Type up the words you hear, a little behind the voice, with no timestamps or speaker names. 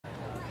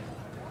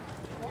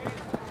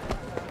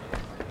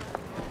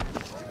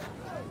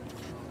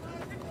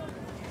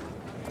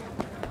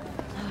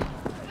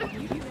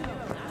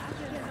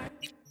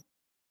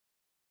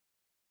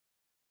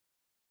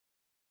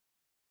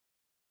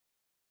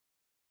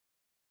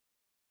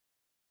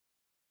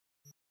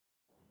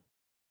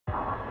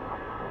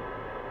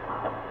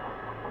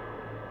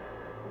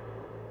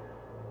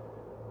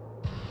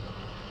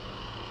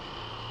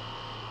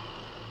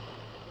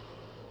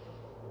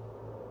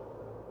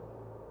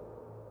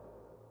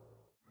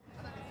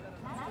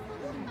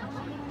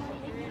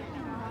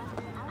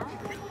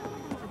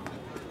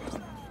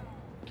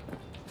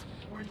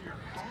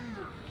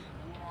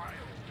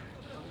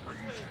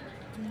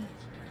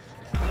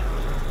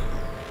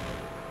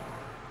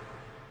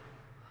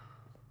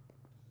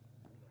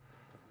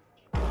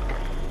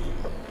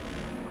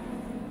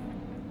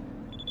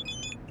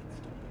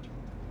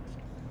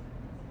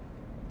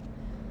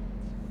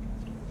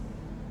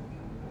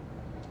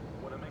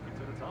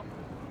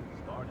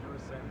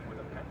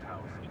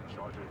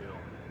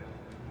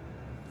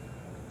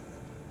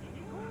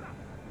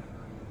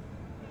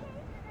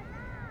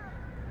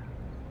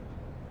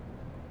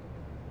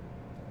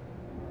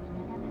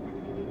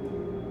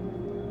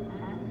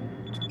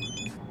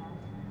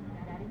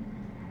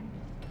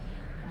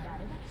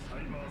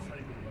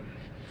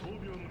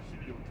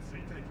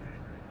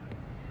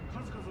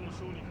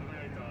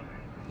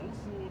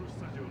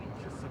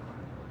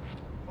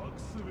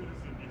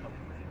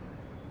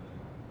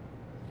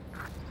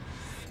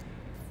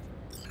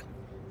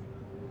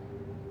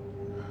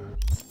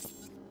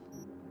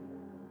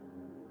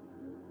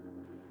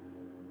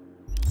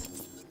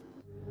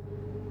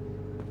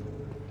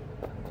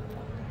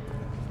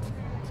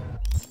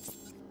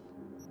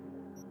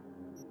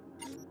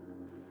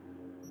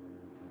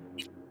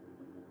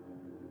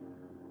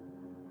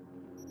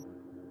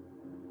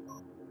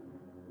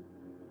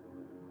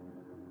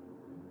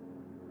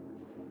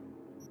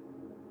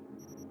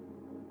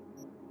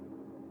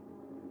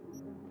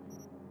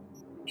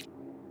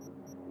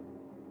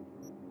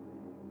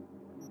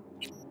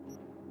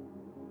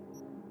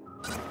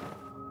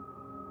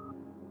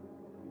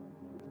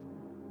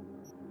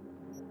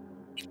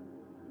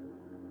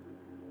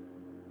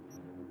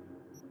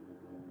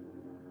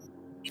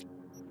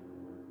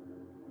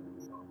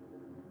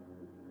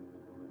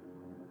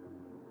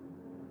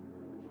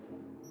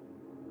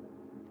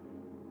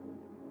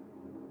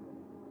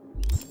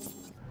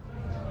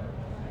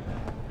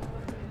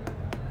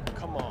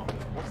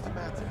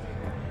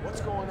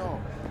What's going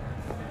on?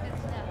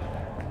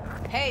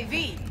 Hey,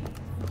 V!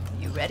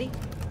 You ready?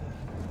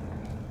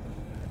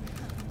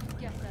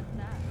 Guess that's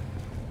that.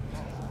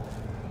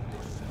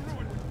 Screw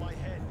it with my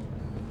head.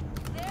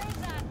 There's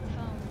that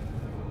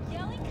tone.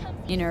 Yelling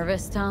comes You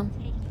nervous, Tom?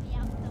 taking me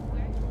out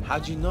somewhere.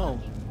 How'd you know?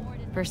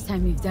 First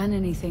time you've done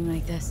anything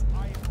like this.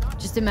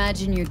 Just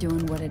imagine you're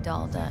doing what a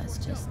doll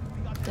does, just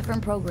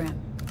different program.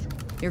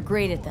 You're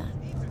great at that.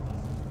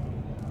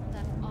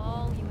 That's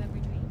all you ever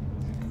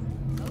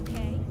dreamed.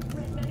 Okay.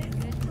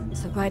 Good.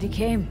 So glad you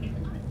came.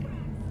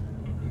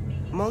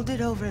 Mulled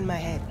it over in my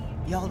head.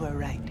 Y'all were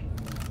right.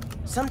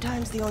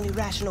 Sometimes the only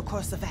rational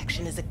course of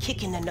action is a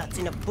kick in the nuts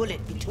and a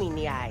bullet between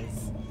the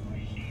eyes.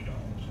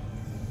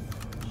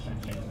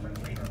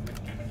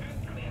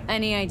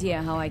 Any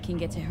idea how I can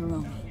get to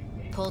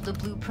Hiromi? Pulled the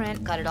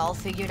blueprint, got it all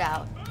figured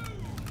out.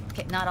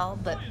 Okay, not all,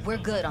 but we're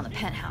good on the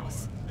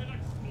penthouse.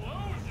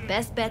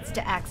 Best bet's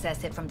to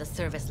access it from the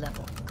service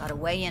level. Got a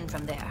way in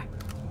from there.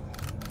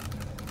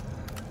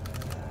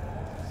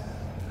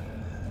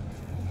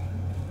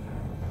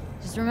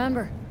 Just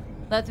remember,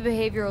 let the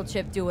behavioral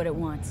chip do what it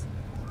wants.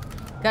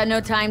 Got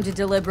no time to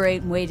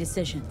deliberate and weigh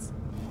decisions.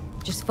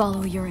 Just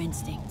follow your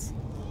instincts.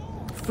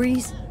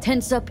 Freeze,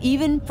 tense up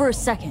even for a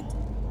second.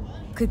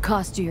 Could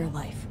cost you your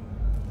life.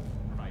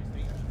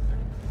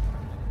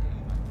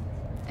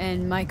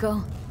 And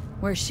Maiko,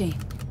 where's she?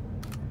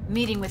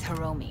 Meeting with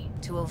Hiromi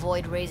to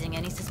avoid raising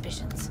any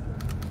suspicions.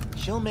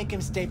 She'll make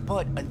him stay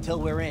put until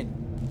we're in.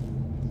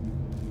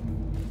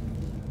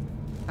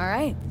 All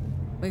right,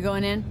 we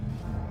going in?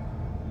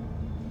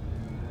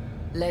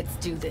 Let's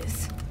do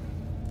this.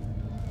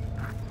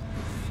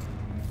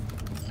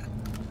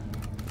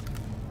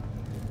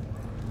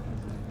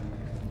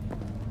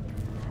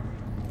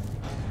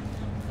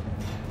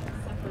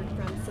 Suffered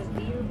from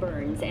severe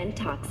burns and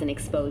toxin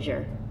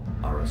exposure.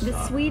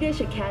 The Swedish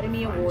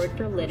Academy Award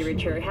for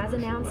Literature has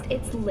announced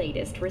its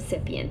latest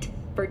recipient,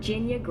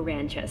 Virginia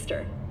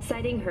Grantchester,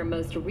 citing her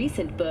most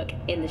recent book,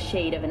 In the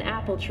Shade of an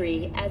Apple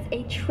Tree, as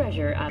a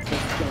treasure of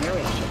this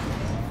generation.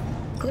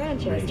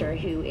 Grantchester,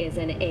 who is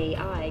an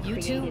AI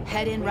You two created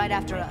head by in right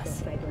after Raymond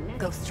us.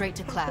 Cybernetics, Go straight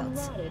to has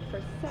Clouds. been lauded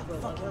for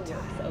several of her works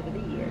over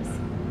the years.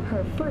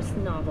 Her first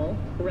novel,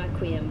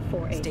 Requiem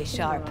for a Stay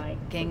sharp. Samurai,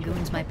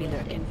 Gangoons might be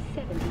published lurking.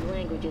 in 70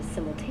 languages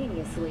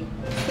simultaneously,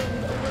 sold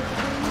over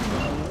 3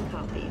 million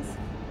copies.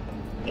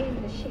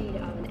 In the Shade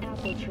of an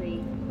Apple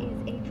Tree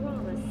is a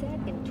drama set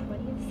in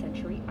 20th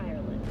century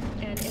Ireland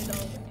and is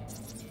all.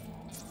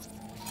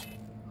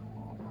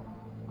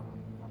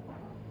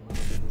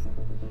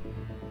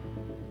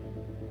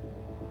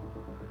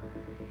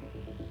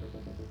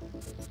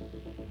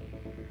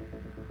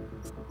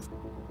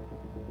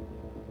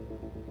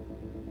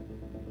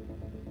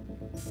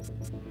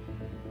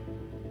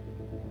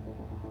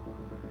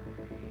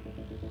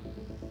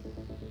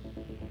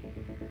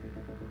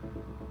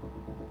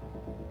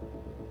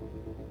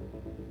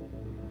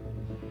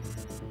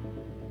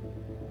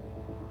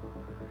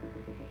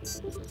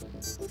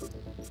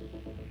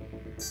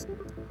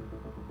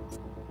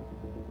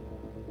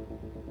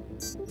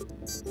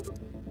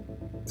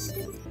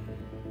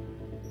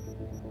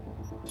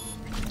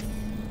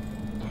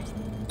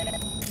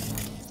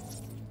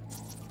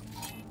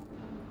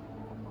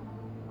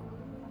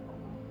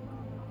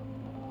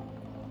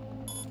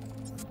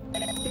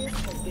 This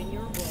has been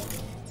your role.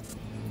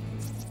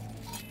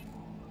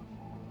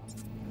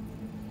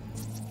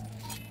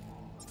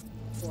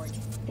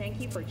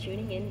 Thank you for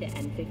tuning in to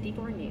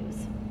N54 News.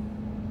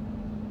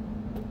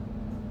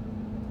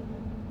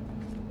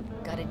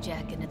 Got a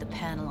jack into the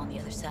panel on the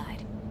other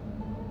side.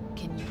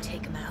 Can you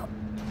take him out?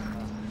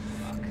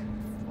 Fuck.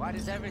 Why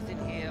does everything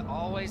here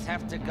always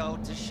have to go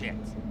to shit?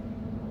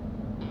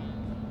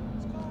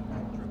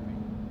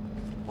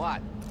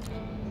 What?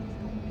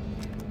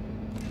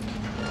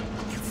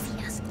 He'll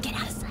see us. Get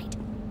out of sight.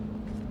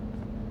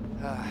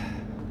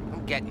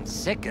 I'm getting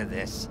sick of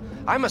this.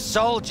 I'm a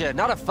soldier,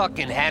 not a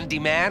fucking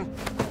handyman.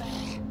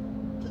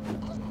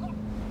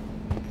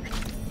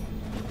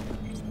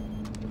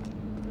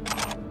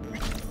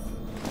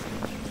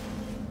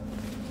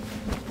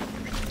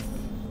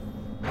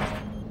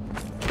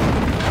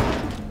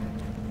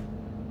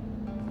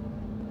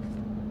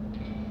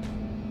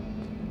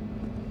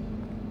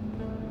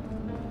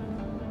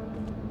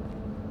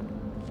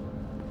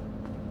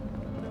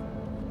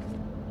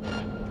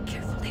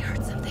 Careful, they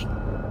heard something.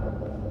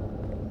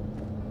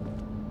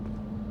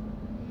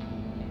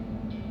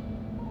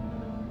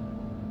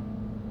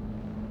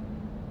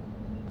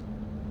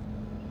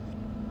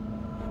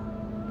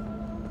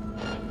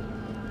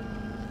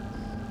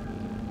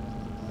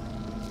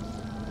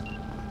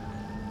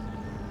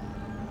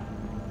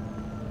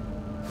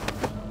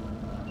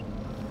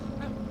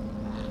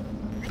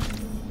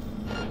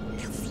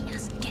 They'll see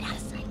us. Get out of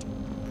sight.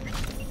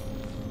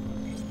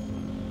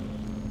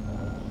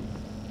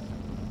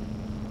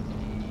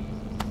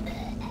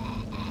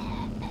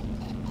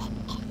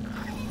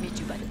 Meet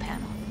you by the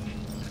panel.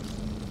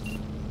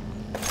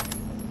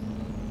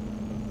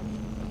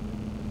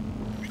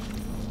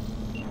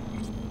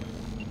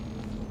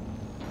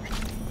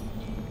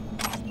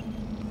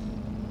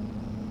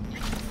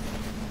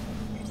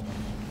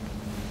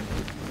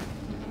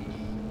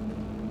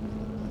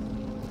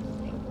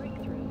 A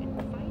breakthrough in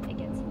the fight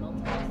against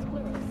multiple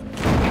sclerosis.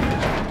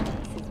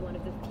 This is one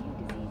of the few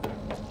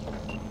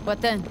diseases.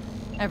 What then?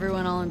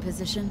 Everyone all in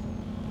position?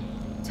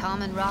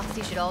 Tom and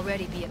Roxy should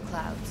already be at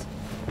Clouds.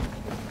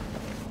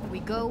 We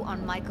go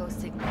on Maiko's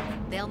signal.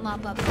 They'll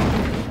mop up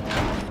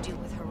what you do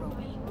with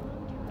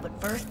Hiromi.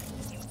 But first,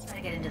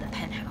 gotta get into the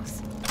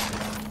penthouse.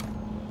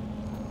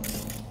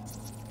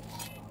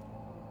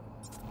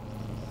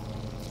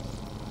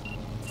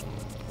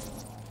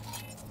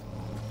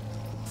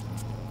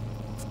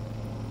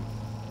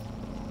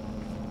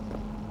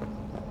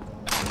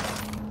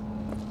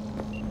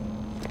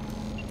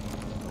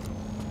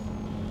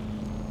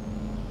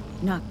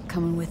 Not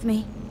coming with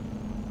me?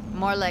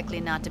 More likely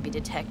not to be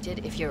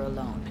detected if you're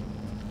alone.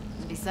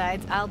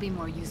 Besides, I'll be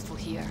more useful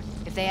here.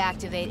 If they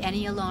activate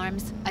any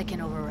alarms, I can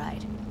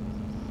override.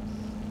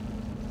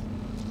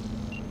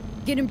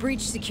 Get in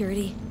breach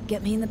security.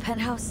 Get me in the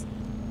penthouse.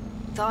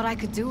 Thought I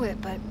could do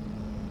it, but...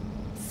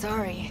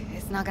 sorry,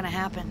 it's not gonna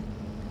happen.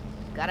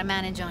 Gotta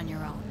manage on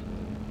your own.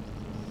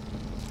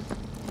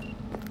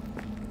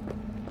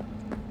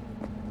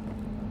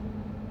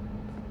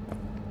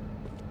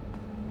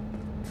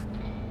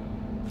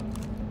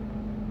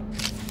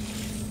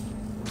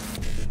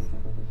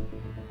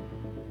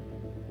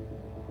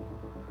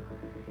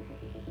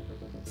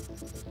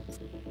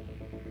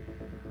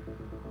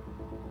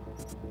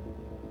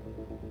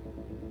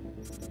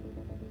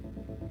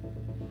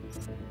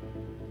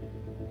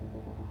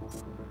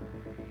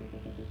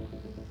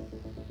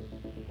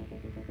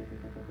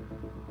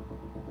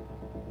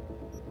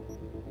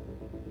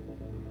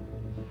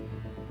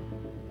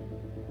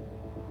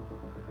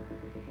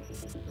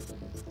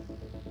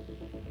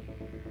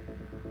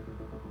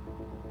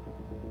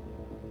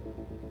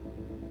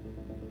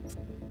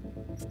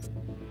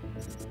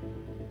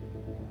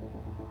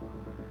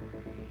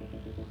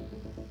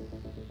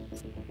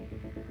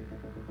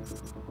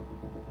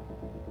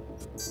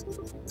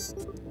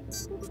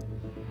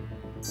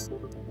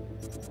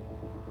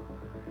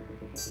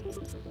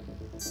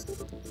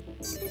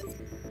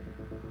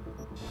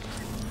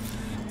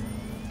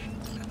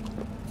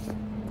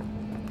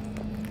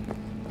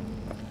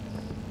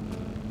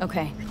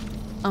 Okay,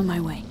 on my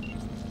way.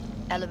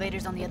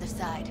 Elevator's on the other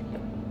side.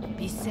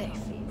 Be safe.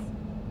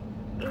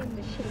 In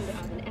The Shade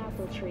on an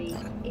Apple Tree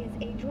is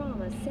a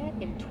drama set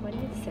in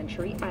 20th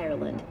century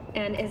Ireland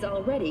and is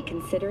already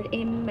considered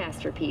a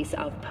masterpiece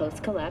of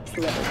post-collapse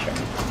literature.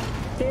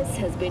 This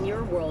has been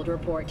your World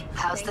Report.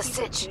 How's the Thank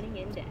you for sitch? tuning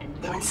in to End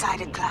We're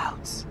inside at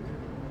Clouds.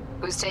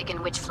 Who's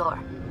taking which floor?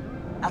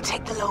 I'll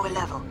take the lower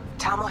level.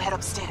 Tom will head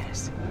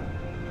upstairs.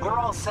 We're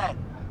all set.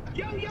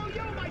 Yo, yo,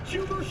 yo, my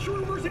tubers,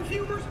 shroomers, and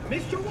fumers!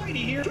 Mr.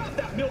 Whitey here. Drop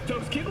that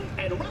milquetoast kibble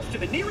and rush to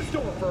the nearest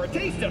door for a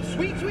taste of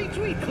sweet, sweet,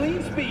 sweet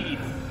clean speed.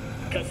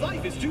 Cause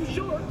life is too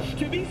short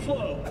to be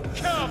slow.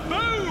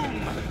 Kaboom!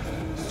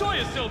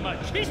 Soy still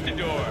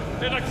machistador,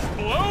 an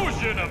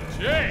explosion of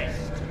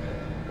taste!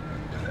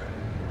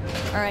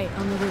 All right,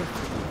 on the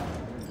roof.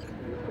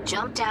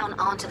 Jump down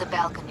onto the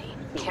balcony.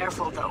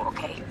 Careful though,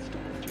 okay?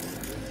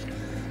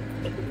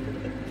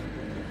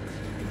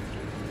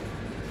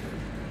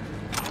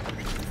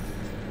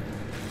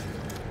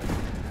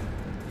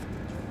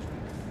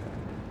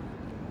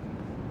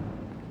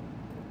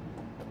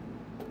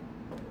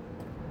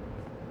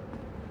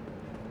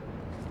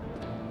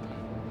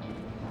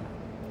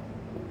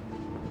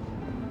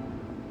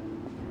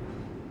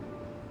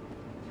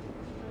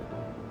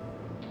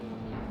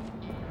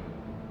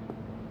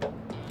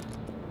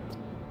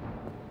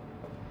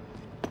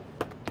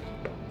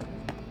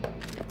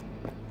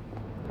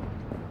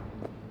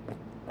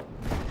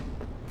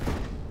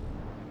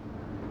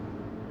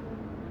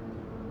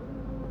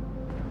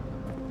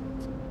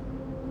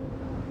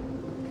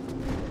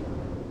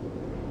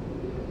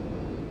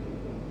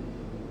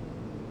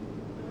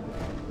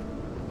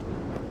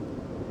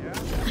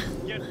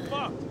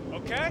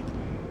 okay?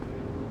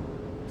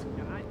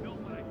 Yeah, I know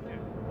what I said.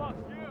 Fuck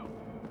you!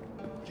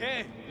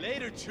 Okay,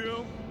 later,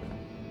 Chew.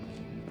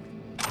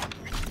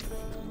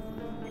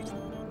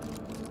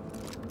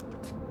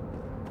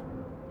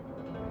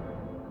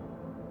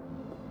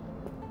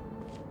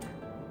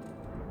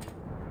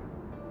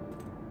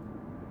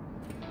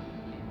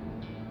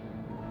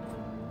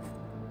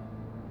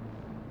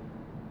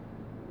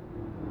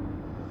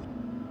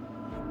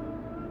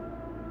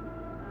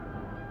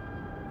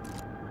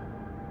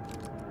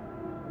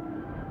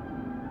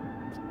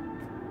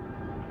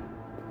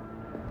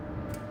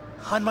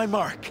 On my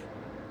mark.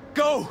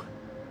 Go!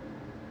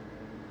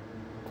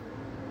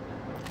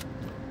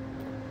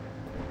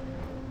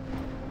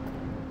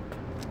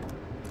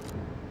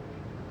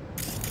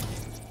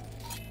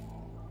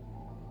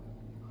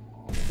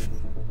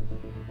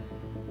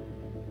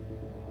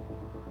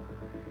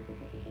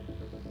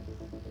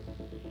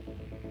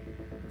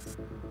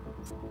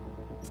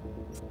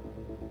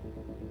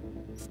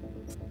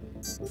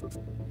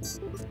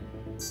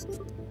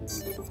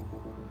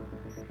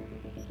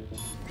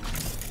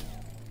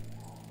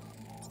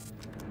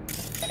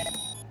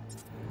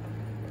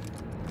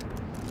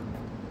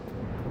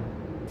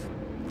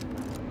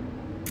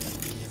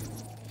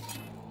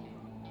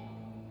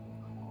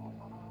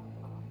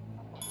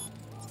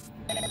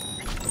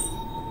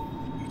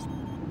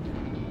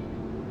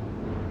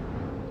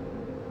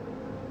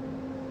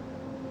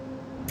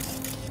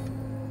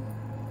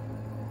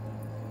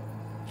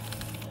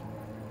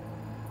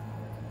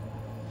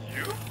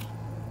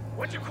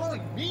 What you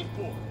calling me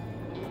for?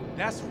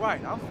 That's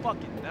right, I'm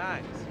fucking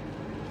nice.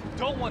 You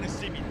don't want to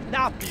see me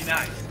not be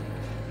nice.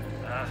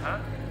 Uh-huh.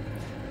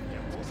 Yeah,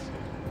 we'll see.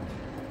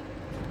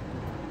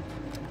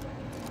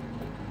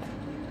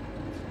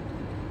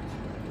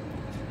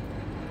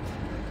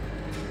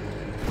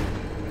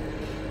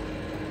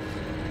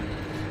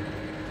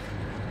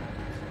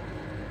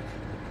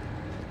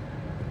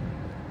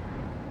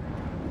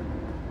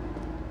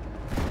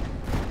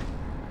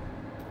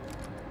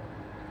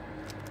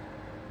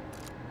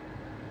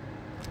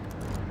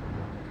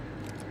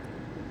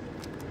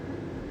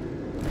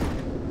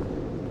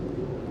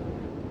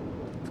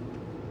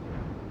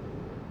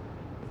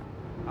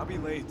 I'll be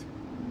late.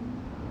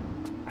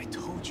 I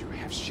told you, I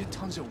have shit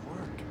tons of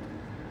work.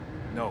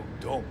 No,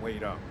 don't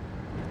wait up.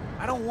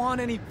 I don't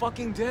want any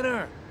fucking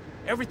dinner.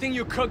 Everything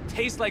you cook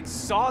tastes like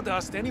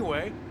sawdust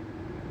anyway.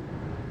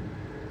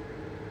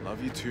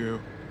 Love you too.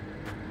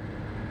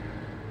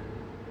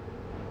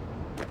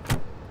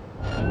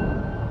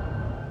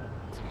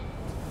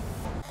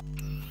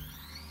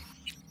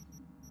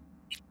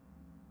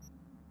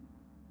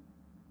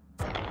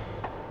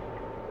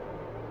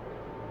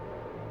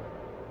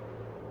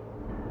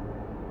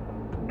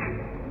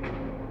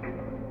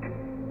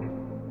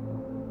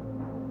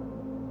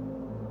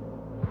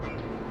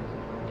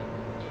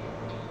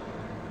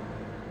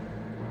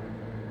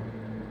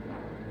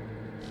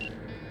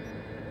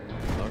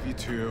 Love you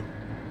too.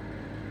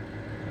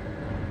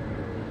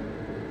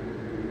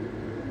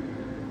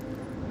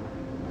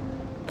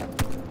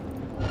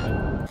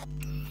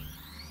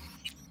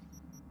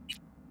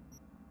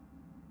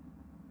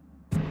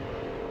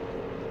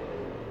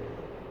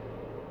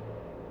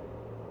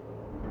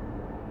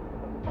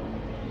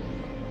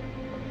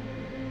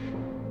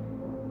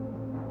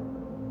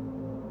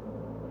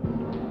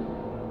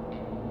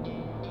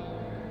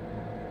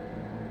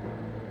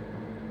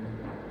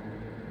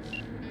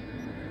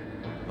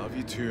 Love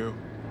you too.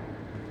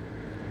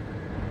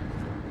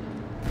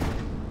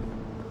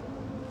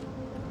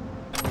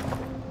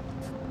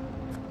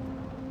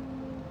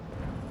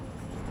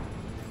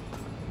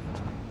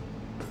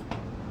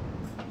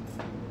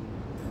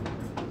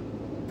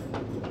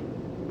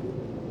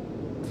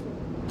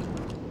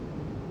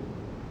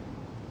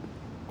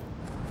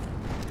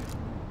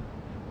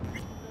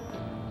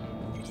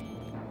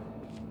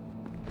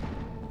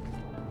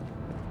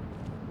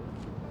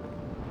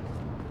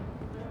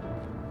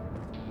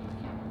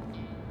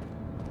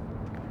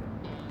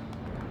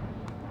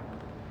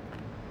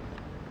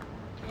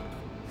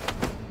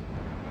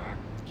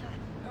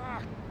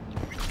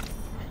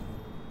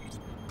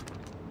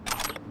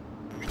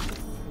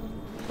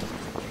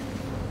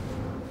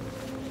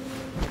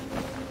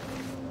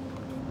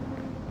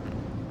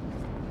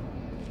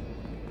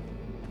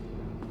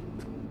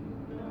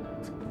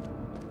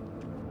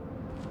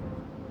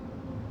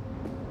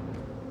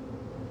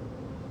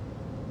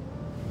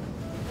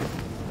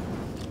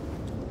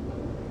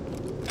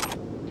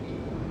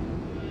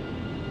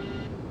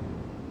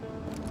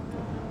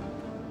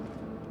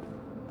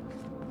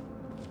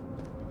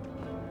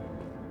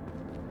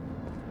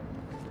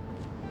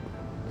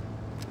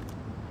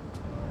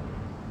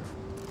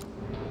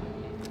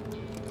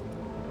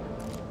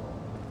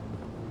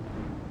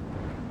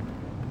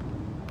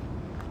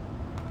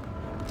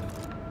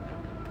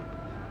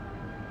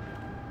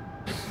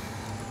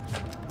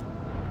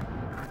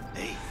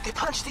 They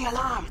punched the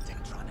alarm.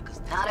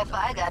 Not if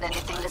I got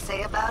anything to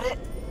say about it.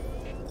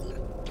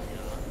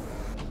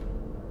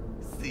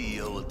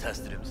 CEO will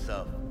test it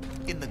himself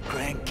in the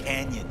Grand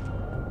Canyon.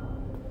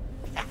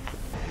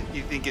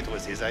 You think it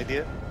was his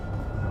idea?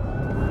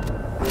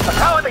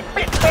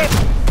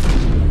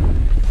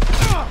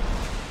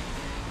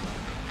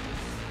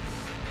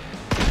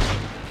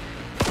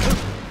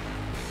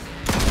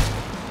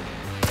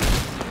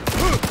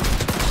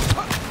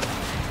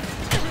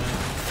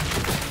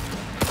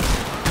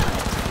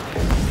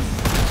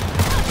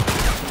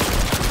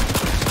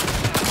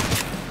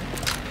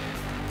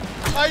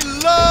 I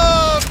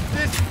love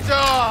this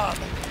job!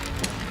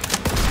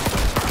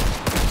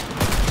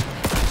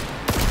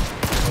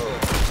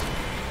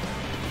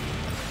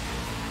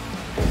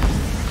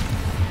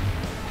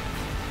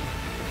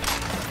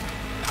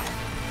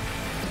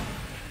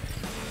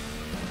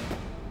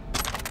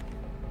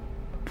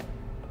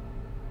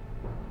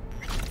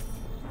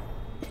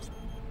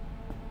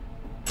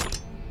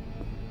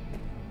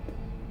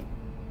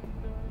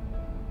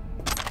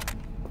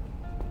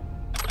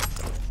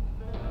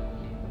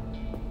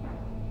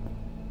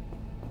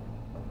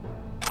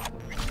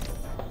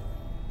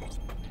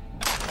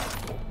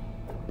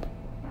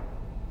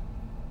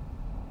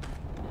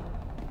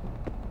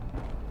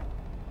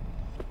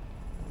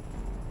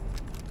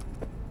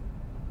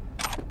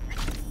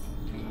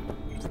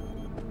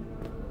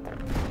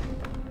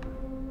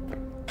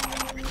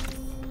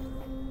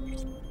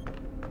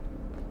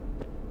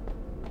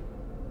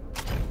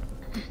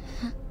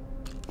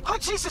 Oh,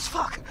 Jesus,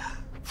 fuck!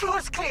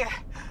 Floor's clear.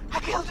 I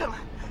killed him.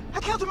 I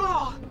killed them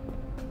all.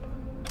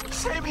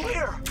 Same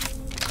here.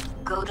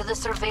 Go to the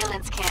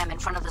surveillance cam in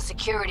front of the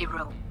security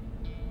room.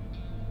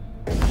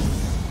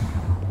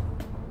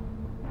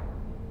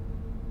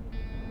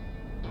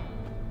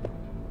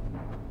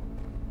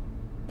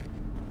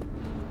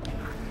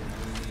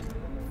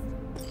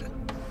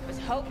 Was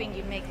hoping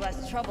you'd make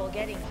less trouble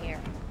getting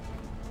here.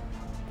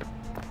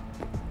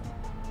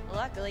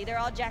 Luckily, they're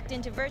all jacked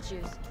into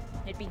virtues.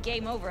 It'd be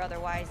game over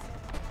otherwise.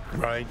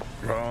 Right,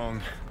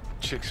 wrong.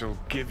 Chicks will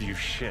give you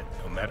shit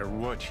no matter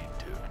what you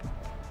do.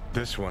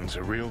 This one's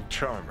a real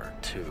charmer,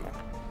 too.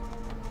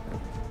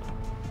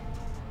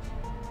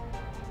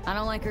 I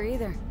don't like her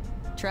either.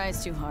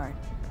 Tries too hard.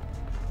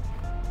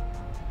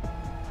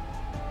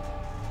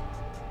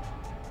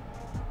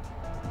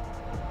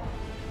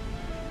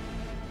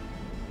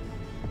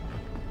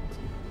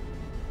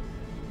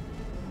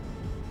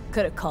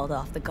 Could have called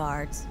off the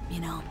guards,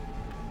 you know.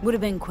 Would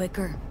have been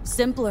quicker,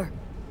 simpler.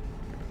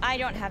 I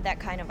don't have that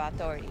kind of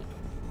authority.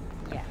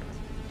 Yet.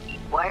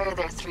 Why are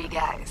there 3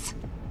 guys?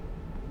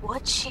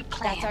 What's she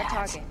playing That's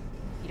our at? target.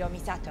 Hiromi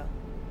Sato.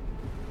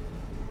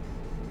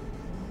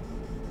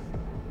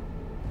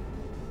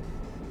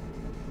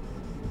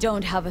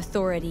 Don't have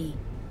authority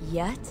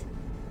yet?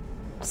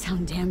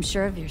 Sound damn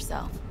sure of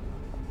yourself.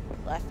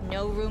 Left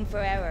no room for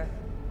error.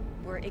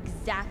 We're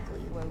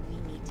exactly where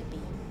we need to be.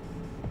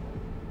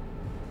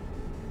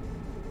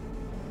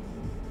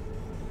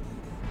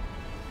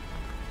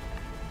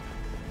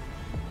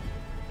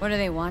 What are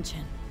they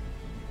watching?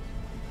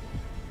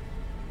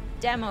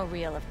 Demo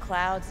reel of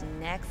Cloud's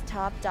next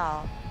top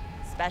doll.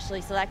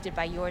 Specially selected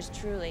by yours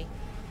truly.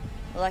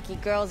 Lucky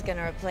girl's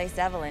gonna replace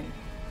Evelyn.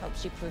 Hope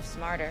she proves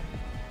smarter.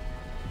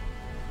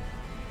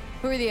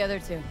 Who are the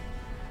other 2?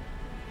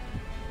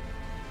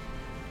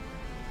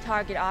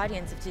 Target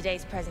audience of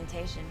today's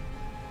presentation.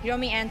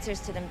 Hiromi answers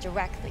to them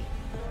directly.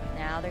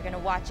 Now they're gonna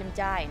watch him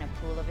die in a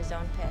pool of his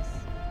own piss.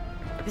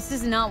 This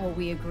is not what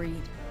we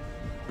agreed.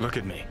 Look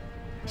at me.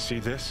 See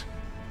this?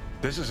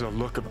 This is a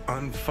look of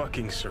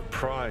unfucking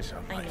surprise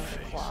on my I know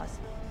face. the claws.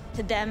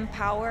 To them,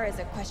 power is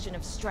a question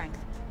of strength,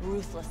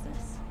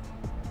 ruthlessness.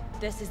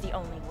 This is the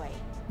only way.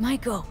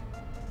 Maiko!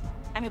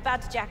 I'm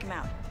about to jack him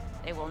out.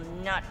 They will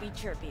not be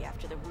chirpy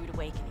after the rude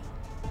awakening.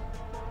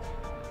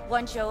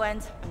 One show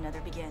ends,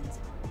 another begins.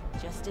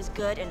 Just as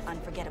good and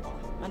unforgettable.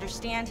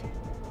 Understand?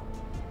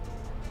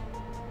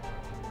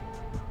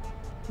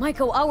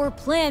 Maiko, our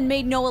plan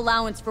made no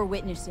allowance for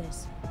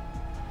witnesses.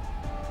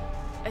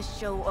 A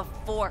show of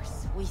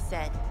force, we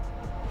said.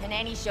 And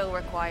any show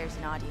requires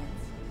an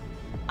audience.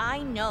 I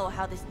know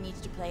how this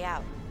needs to play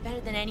out, better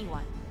than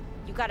anyone.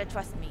 You gotta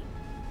trust me.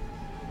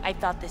 I've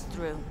thought this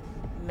through,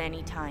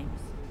 many times.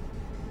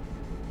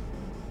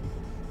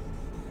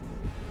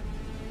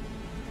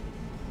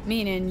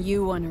 Meaning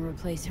you want to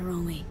replace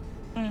Hiromi?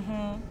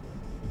 Mm-hmm.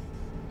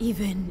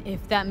 Even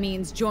if that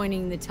means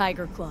joining the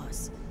Tiger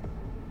Claws.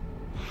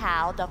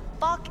 How the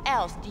fuck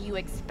else do you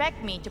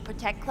expect me to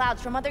protect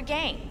Clouds from other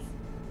gangs?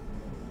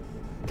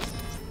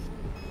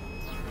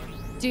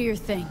 Do your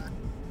thing.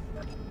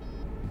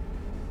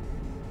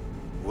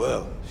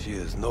 Well, she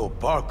is no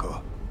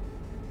Parker.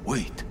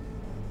 Wait.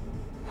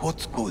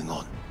 What's going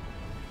on?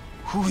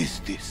 Who is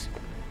this?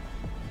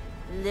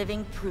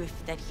 Living proof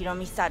that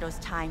Hiromi Sato's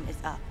time is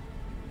up.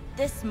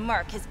 This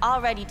merc has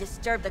already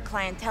disturbed the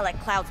clientele at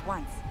Clouds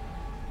once.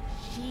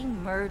 She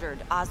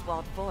murdered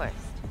Oswald Forrest.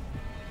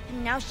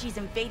 And now she's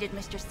invaded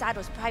Mr.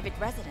 Sato's private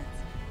residence.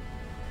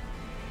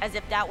 As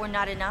if that were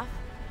not enough,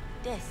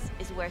 this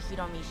is where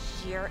Hiromi's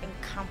sheer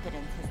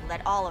incompetence has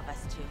led all of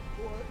us to.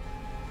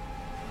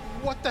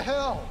 What the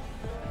hell?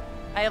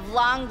 I have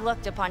long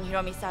looked upon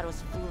Hiromi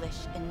Sato's foolish,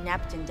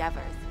 inept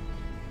endeavors.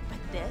 But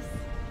this?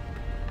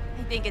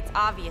 I think it's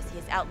obvious he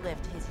has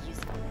outlived his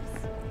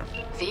usefulness.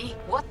 V,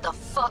 what the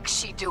fuck's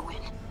she doing?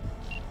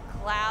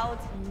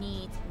 Clouds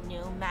needs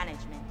new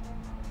management.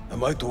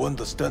 Am I to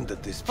understand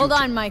that this Hold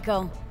on,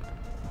 Maiko.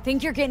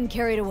 Think you're getting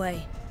carried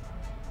away.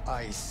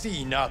 I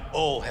see not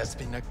all has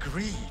been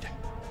agreed.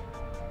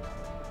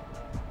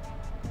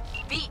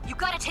 V, you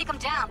gotta take him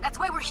down. That's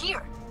why we're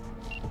here.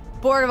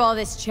 Bored of all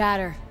this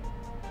chatter.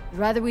 I'd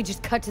rather we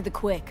just cut to the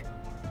quick.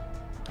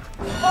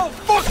 Oh,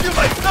 fuck you,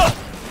 my son!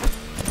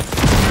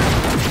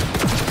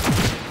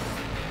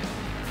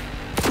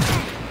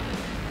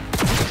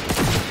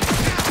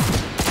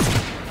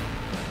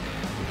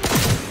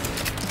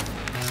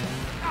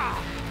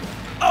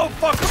 Oh,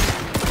 fuck!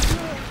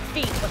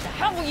 Pete, what the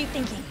hell were you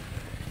thinking?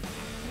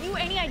 You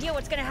any idea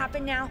what's gonna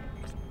happen now?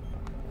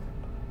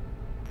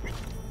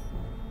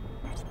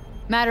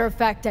 Matter of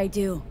fact, I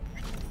do.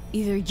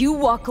 Either you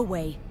walk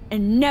away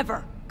and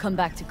never come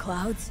back to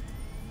Clouds,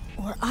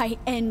 or I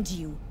end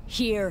you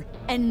here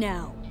and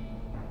now.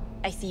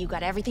 I see you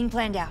got everything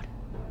planned out,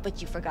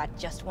 but you forgot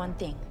just one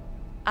thing.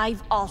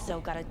 I've also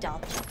got a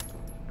doll.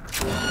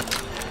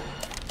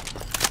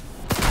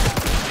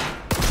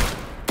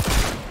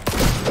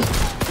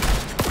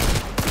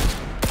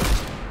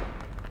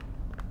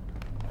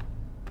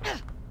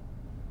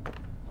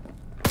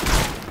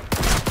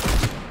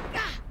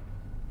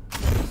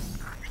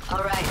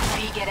 All right,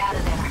 V, get out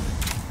of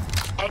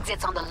there.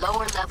 Exit's on the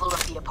lower level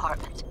of the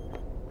apartment.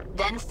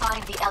 Then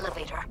find the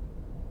elevator.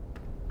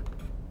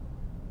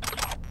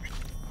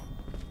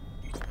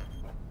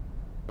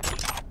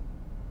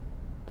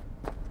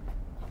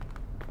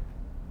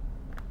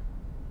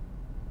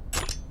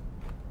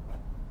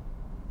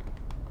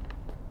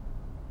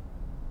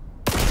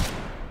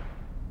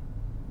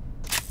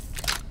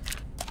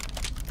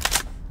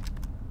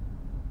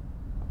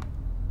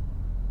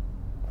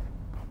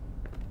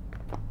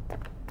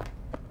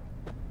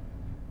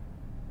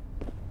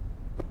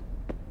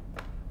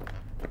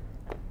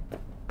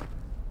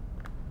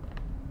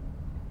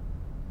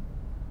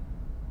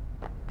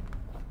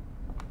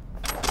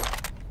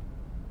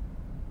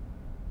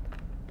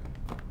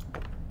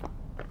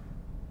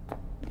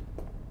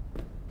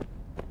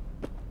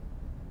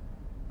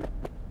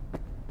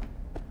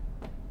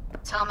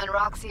 Tom and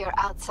Roxy are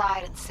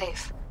outside and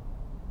safe.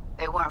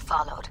 They weren't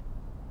followed.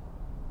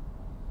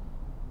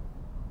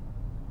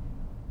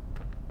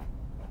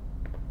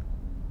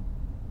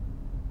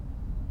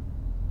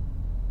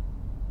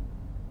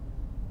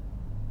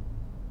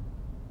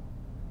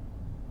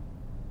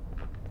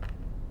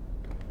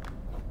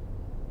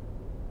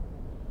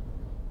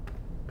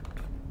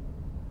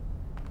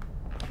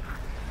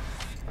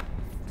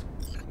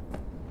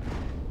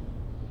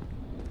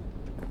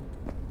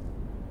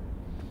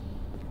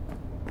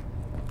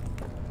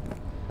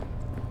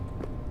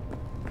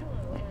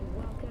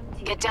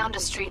 Get down to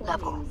street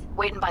level,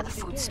 waiting by the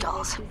food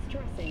stalls.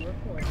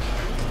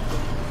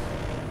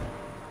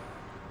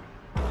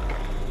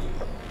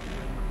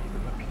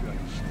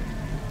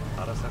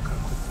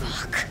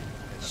 Fuck.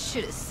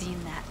 Should have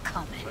seen that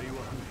coming.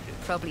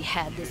 Probably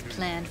had this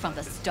planned from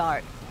the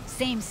start.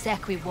 Same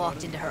sec we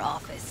walked into her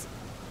office.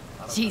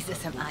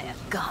 Jesus, am I a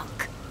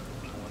gunk.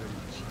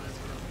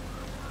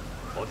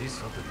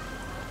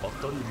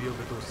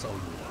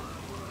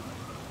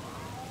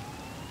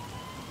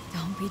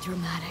 Don't be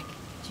dramatic,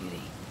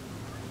 Judy.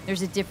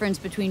 There's a difference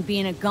between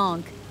being a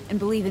gonk and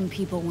believing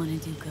people want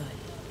to do good.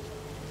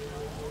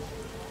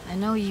 I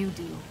know you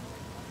do.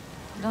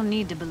 I don't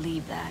need to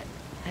believe that.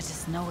 I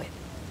just know it.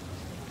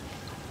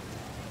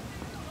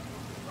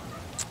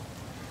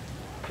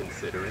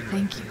 Considering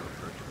Thank you.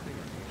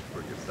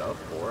 for yourself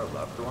or a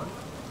loved one.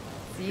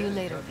 See you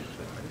later, V.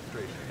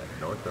 Administration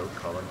at North Oak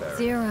Columbarium.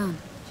 See you around,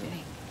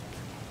 Judy.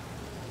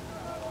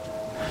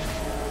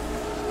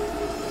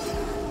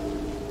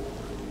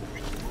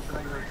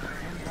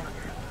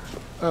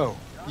 Oh,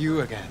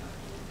 you again.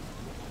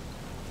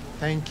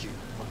 Thank you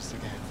once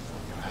again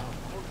for your help.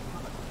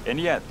 And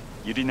yet,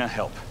 you did not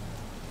help.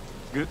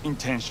 Good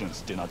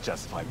intentions do not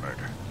justify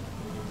murder.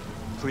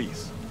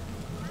 Please,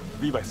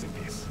 leave us in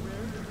peace.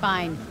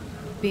 Fine.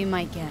 Be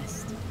my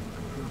guest.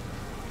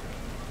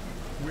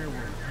 Where were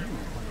you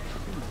when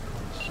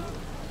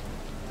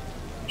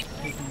the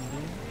taking it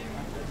in?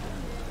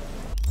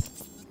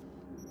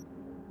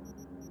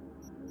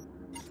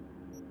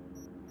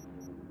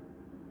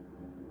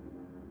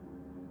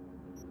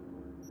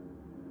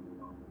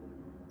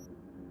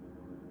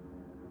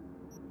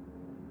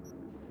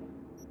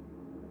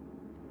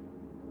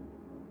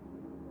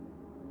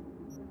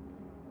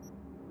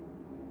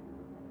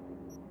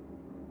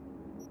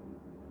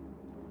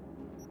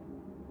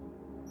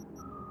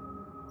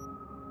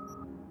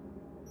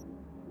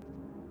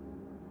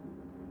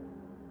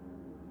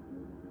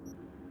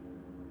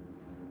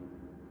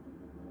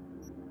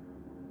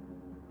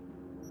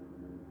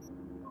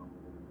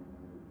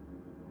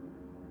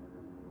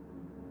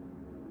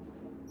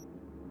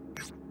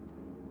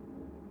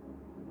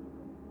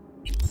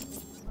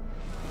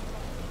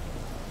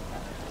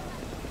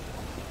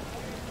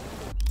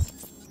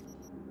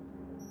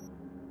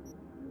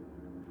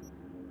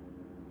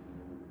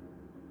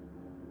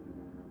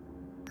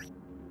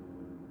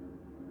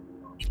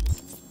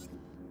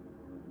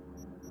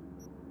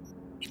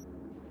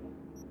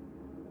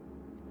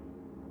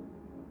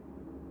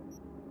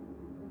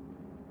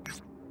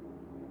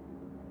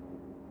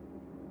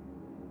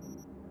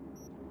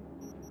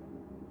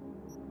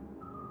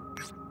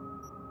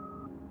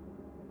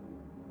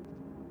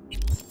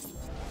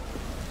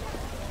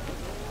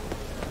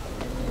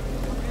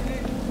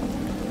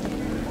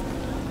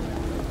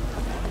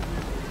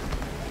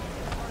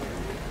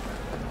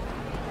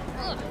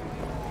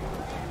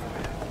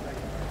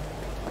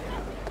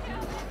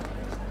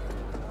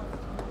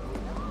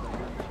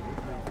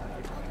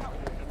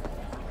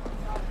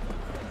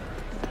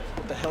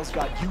 else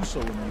got you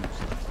so amused?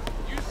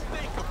 You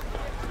stink of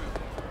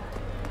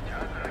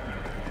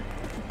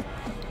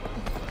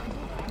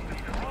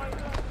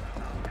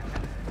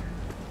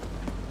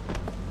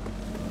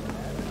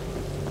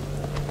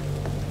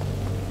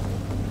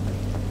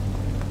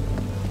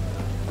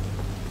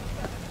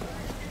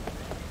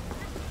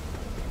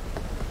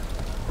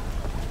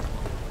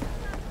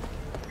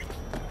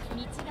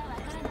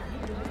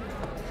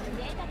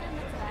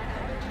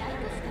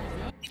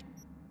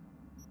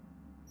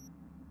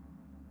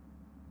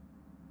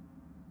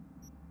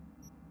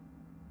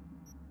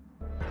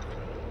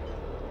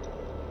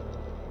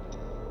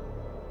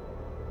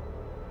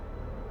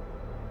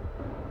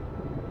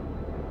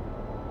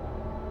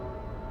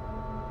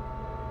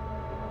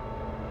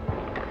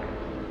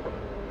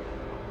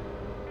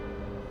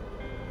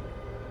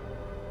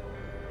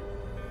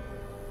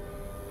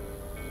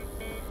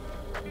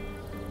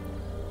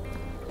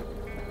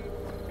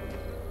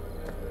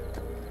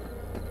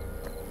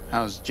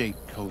How's Jake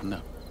holding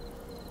up?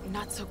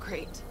 Not so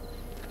great.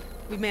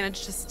 We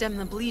managed to stem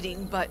the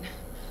bleeding, but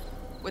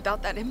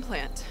without that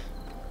implant.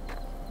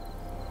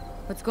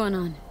 What's going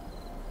on?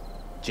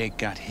 Jake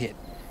got hit.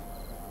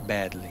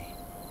 Badly.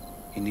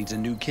 He needs a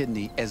new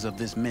kidney as of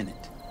this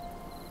minute.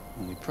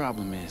 Only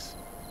problem is,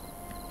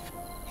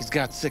 he's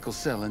got sickle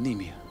cell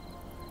anemia.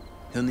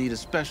 He'll need a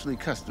specially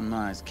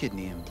customized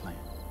kidney implant.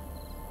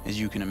 As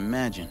you can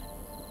imagine,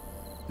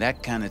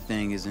 that kind of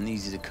thing isn't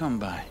easy to come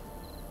by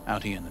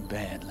out here in the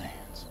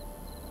Badlands.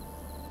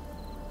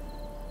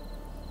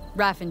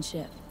 Raff and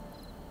Shiv.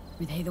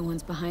 Were they the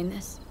ones behind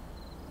this?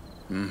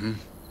 Mm-hmm.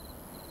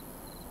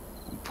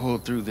 We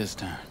pulled through this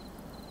time.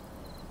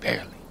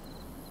 Barely.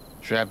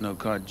 Shrapnel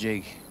caught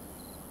Jake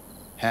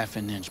half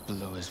an inch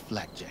below his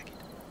flak jacket.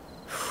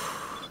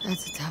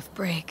 That's a tough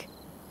break.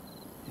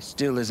 It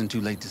still isn't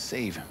too late to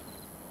save him.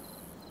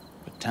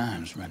 But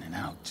time's running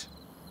out.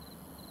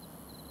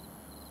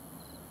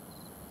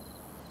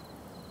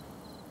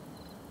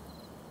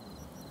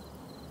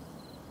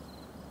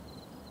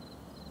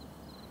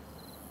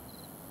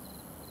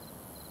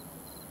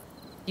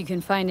 You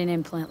can find an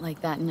implant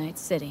like that in Night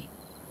City.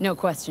 No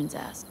questions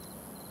asked.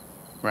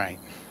 Right.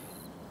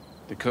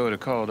 Dakota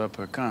called up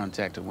her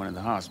contact at one of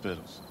the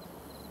hospitals.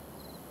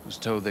 Was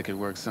told they could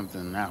work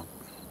something out.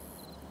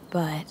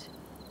 But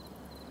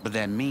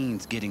that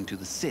means getting to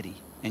the city,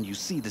 and you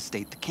see the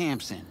state the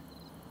camp's in.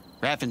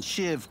 Raff and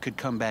Shiv could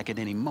come back at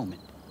any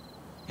moment.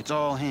 It's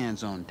all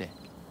hands on deck.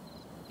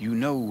 You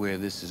know where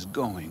this is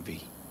going,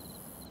 V.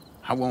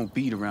 I won't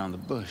beat around the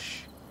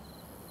bush.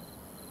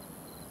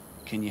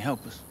 Can you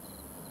help us?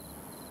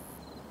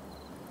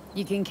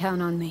 You can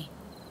count on me.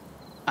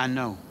 I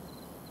know,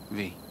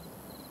 V.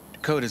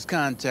 Dakota's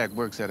contact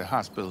works at a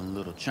hospital in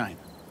Little China.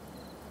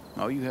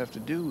 All you have to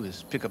do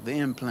is pick up the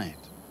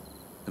implant.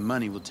 The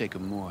money will take a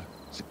more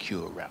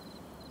secure route.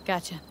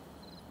 Gotcha.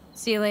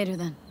 See you later,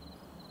 then.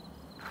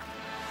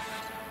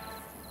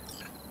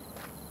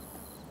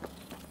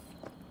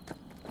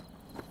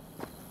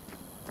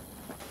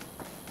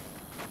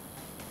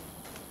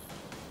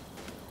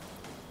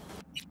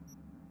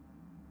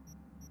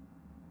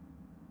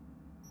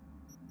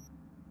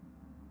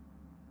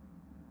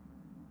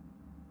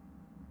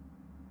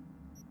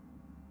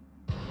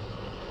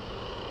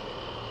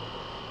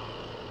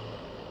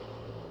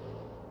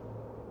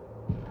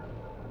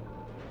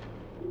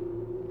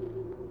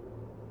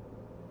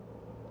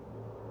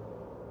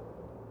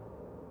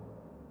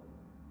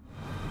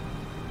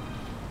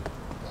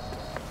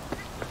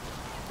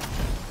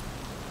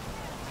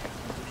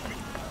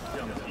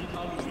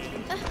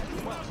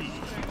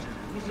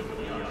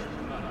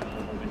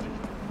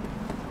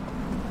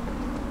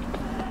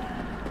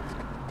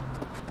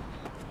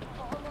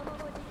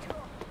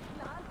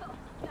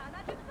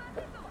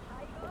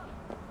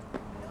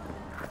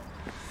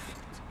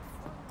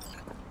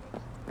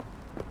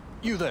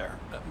 You there,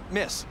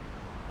 miss.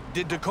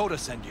 Did Dakota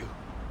send you?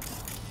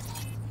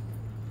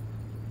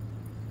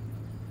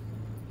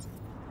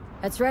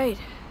 That's right.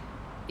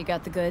 You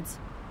got the goods?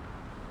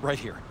 Right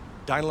here.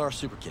 Dynalar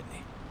Super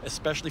Kidney.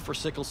 Especially for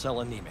sickle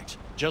cell anemics.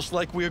 Just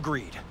like we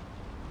agreed.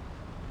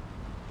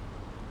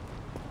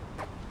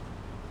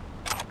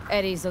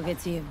 Eddie's will get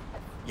to you.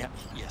 Yeah,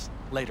 yes.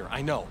 Later,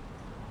 I know.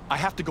 I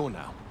have to go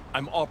now.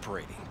 I'm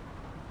operating.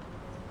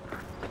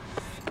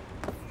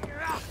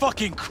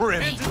 Fucking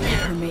crib!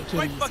 Never make it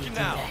right easy, fucking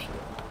now! do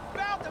they?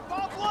 Mouth and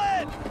Bob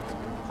Lynn!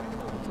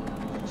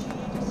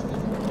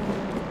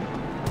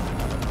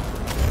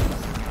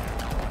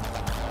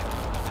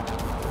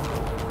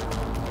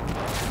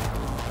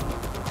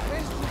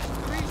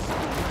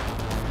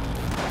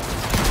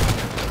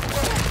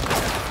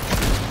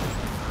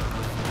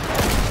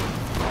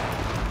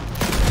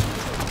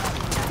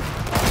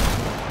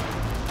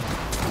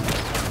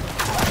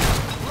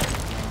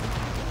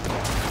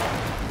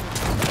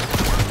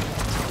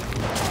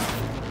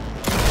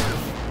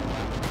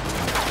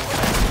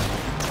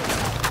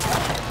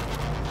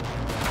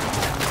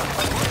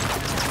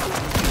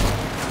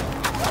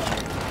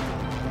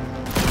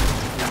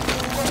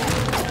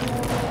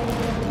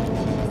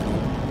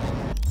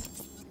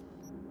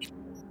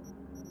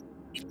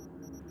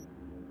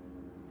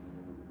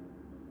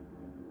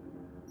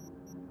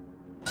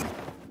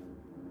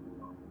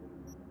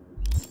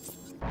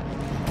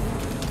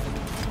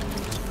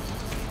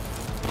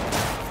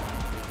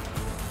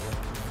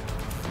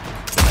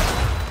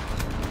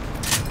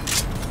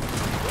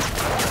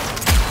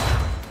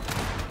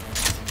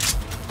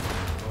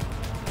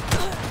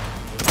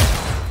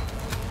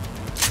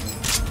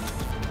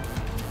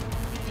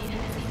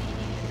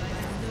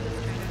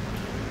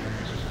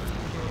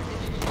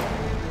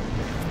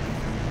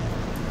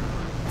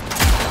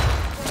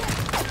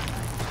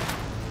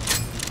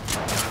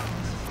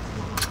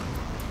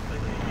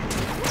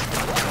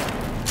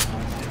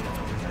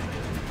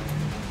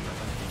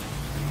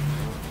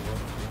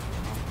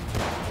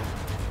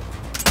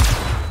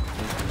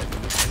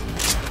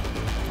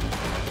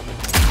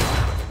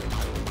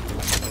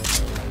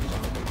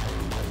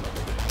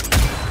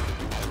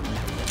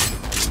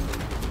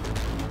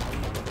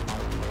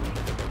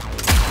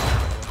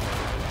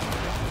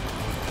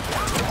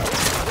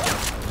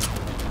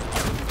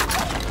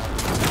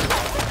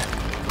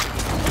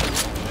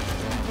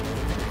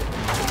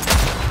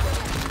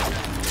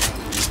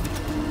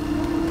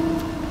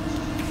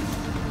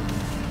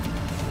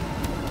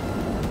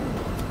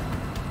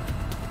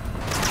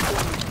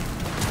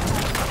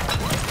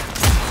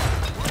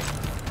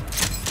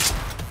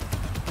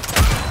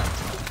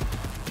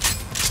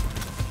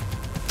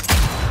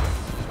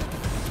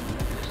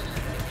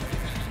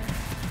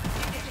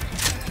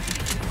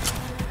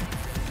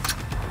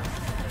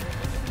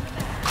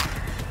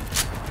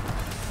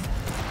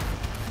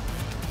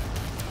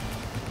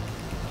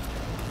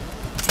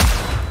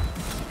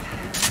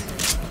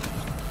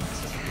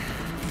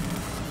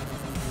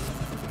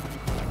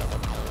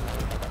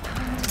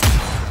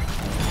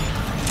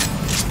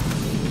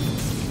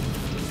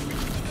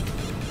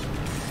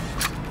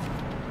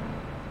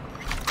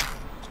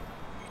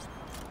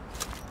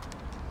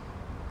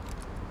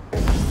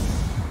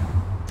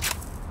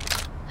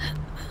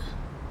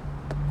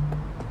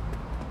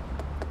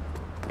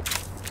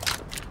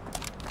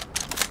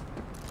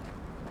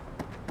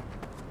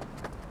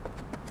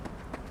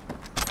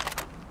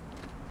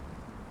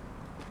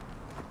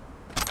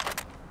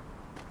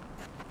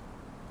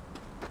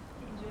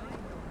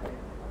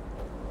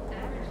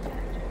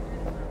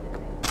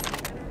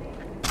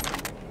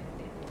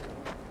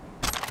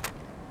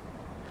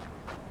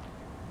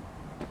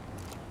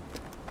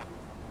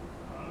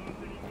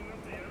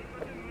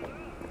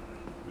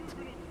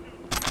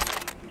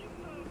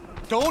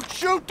 Don't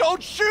shoot!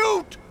 Don't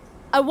shoot!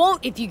 I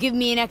won't if you give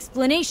me an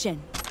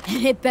explanation.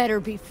 And it better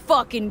be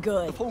fucking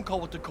good. The phone call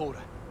with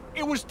Dakota.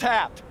 It was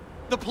tapped.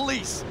 The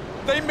police.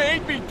 They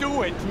made me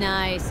do it.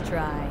 Nice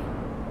try.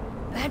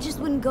 I just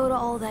wouldn't go to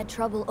all that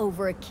trouble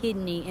over a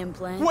kidney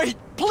implant. Wait,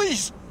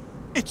 please!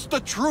 It's the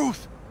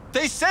truth.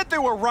 They said they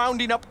were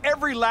rounding up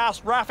every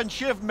last Raff and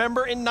Shiv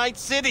member in Night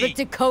City. But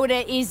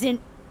Dakota isn't...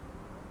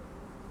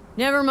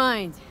 Never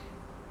mind.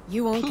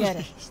 You won't get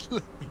it. Please,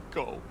 let me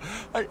go.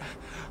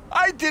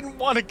 I didn't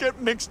want to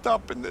get mixed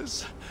up in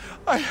this.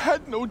 I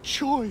had no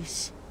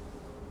choice.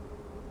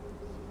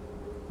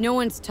 No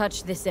one's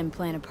touched this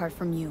implant apart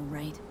from you,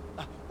 right?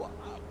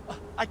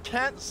 I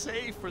can't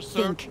say for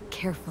certain. Think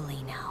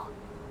carefully now.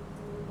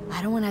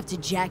 I don't want to have to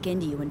jack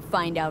into you and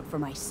find out for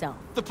myself.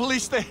 The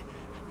police,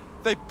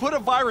 they put a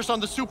virus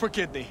on the super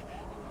kidney.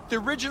 The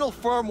original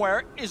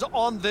firmware is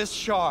on this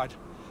shard.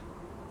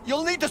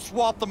 You'll need to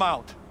swap them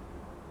out.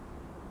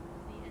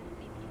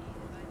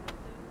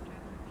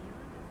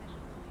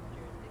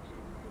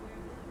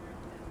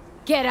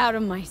 Get out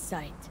of my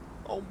sight.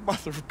 Oh,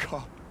 Mother of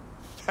God.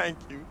 Thank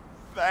you.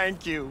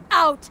 Thank you.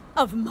 Out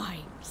of my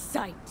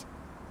sight.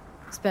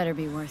 This better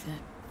be worth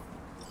it.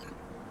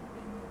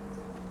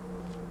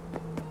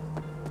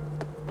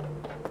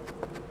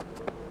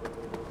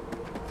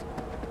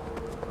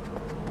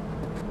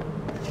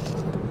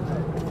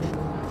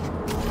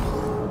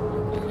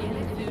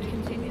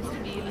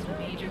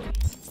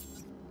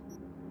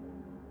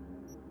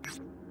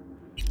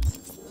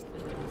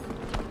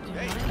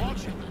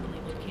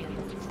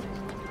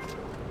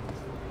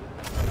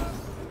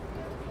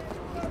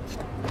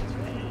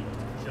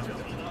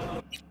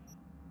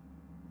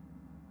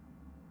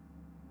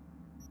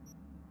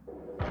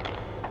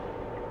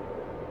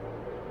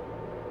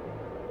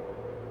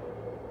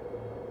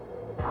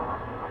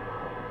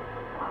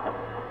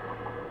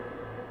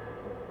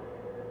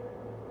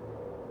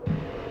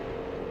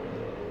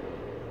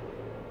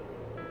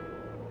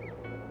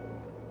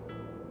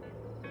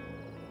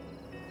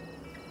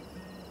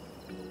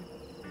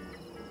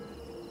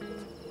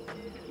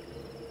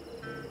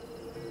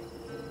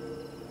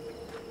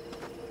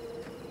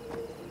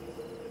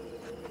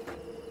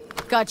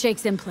 Got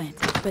Jake's implant,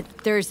 but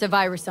there's a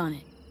virus on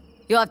it.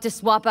 You'll have to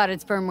swap out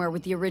its firmware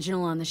with the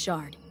original on the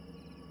shard.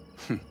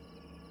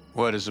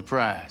 What a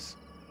surprise.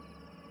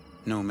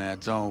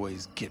 Nomads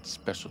always get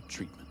special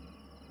treatment.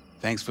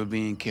 Thanks for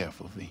being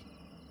careful, V.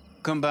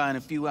 Come by in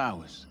a few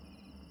hours.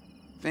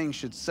 Things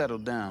should settle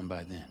down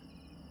by then.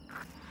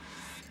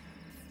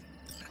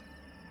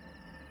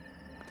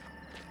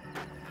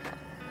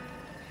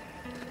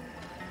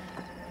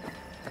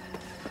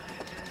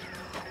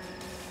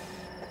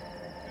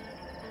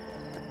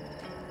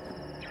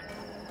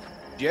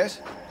 Yes?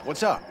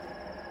 What's up?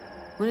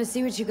 Want to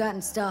see what you got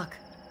in stock?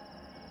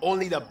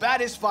 Only the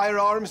baddest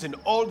firearms in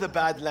all the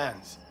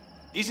Badlands.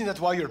 Isn't that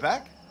why you're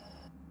back?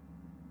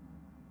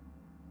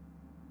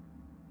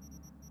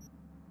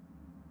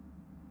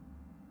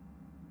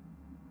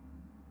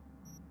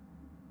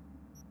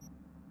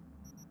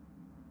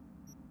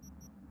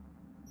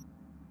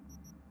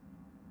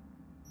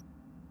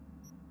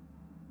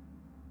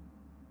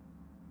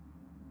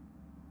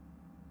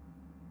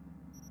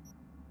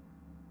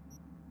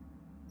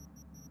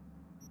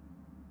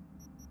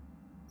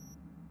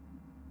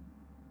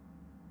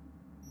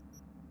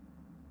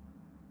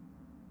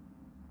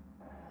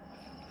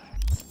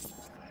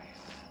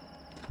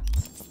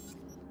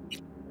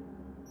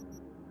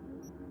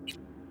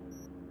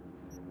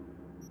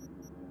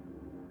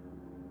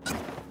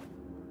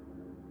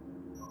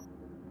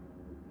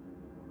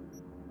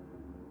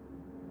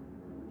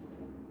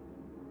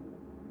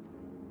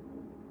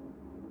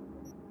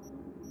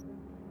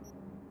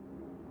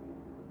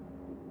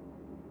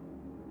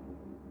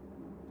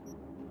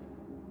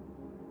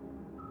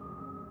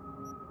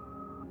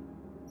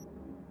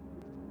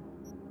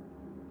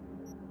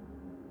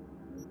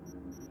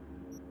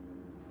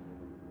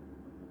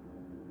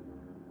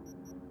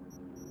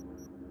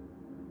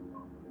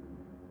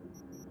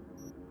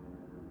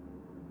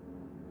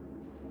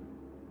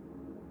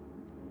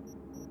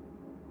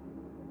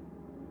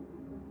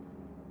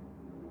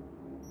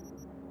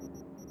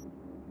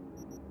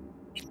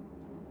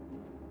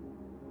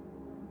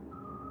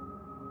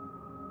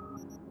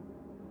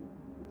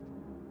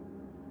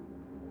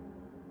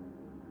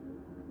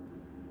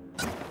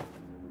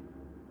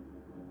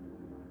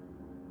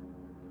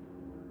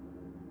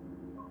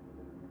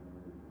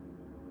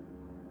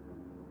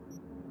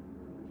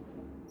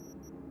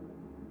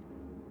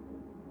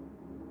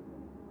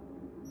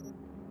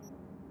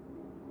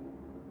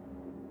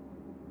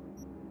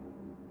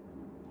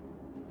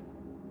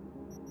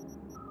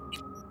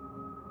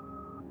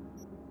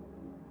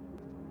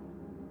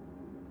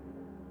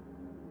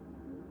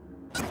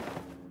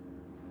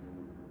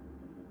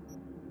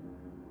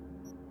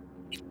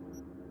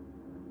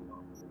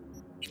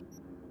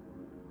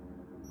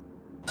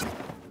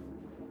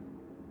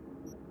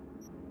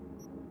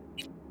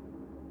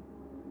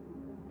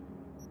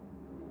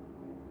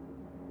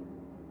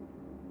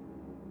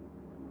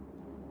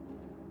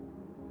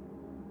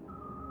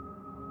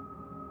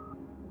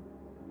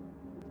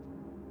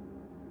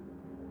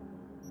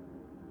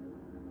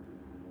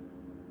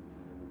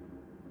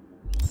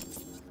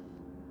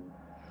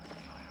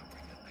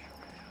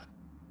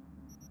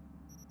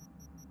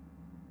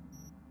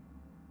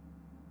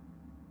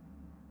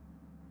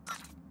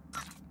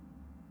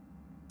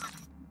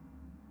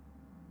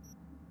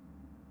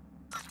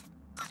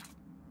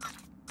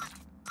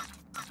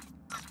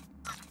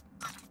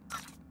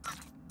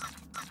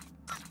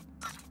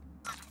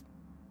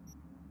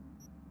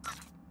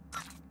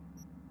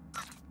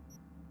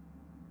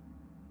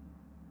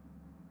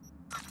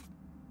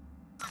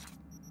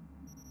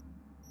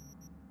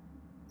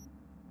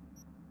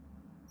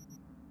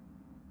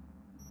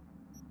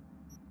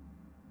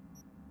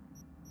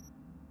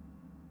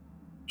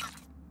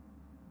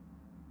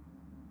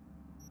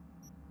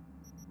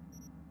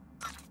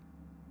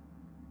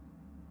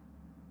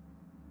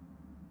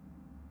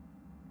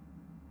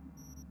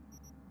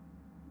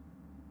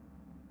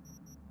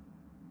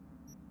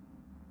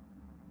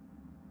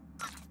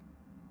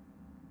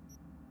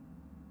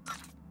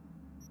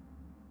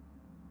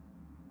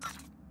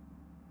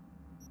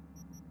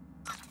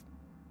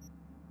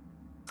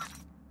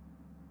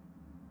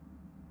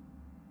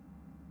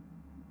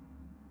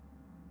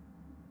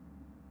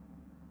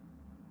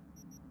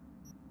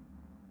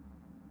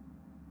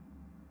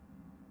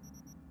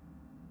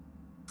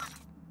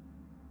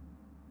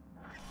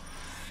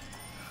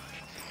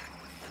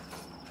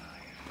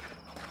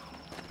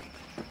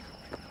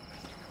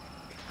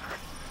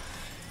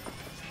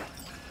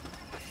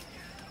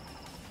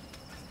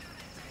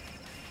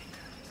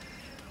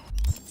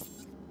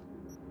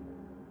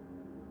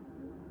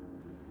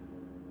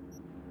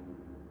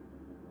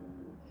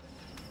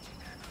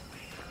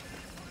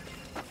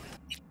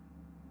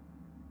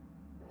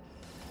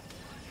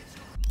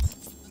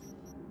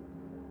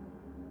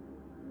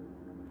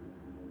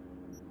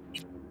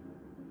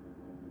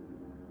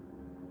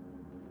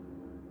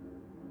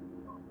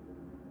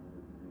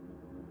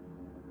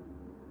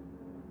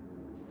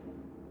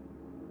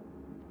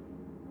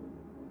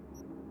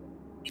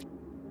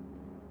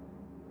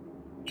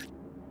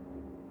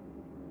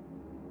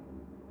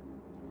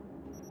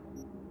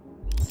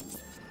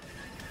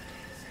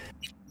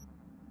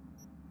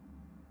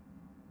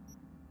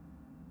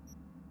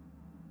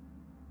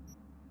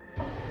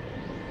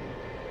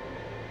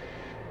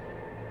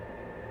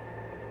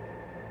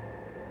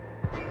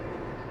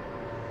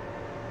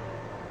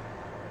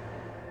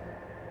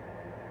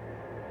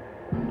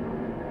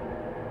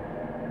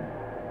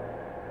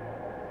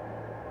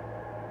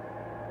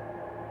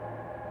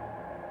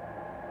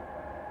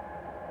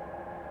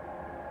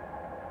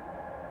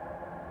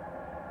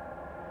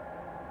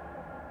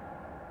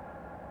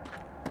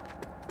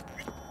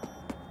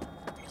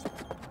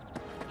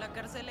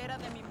 parcelera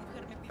de mi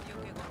mujer me pidió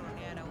que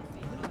gorroneara un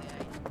filtro de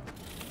aire.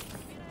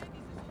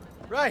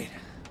 Right.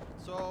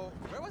 So,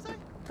 where was I?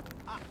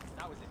 Ah,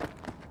 that was it.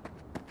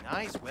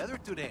 Nice weather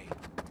today.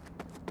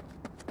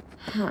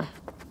 Huh.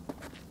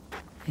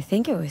 I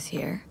think it was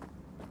here.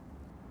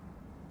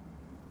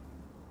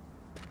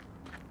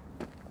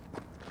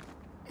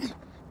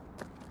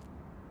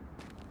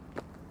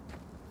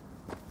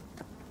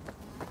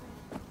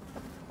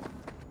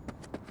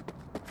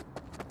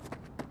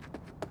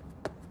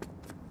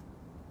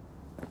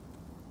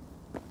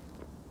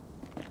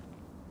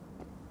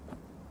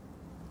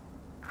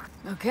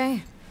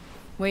 Okay.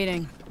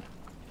 Waiting.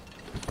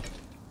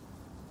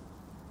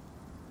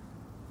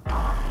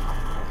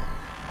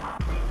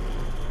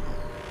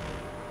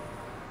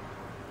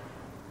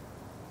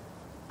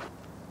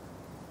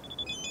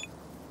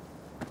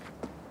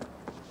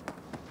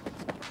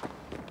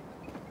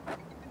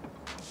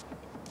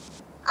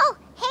 Oh,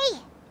 hey!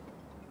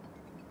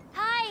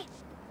 Hi!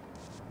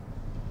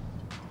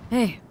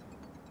 Hey.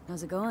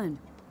 How's it going?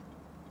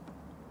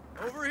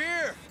 Over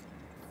here!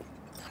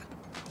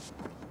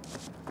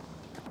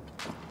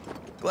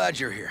 Glad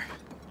you're here.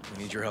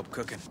 We need your help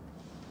cooking.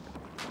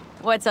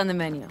 What's on the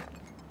menu?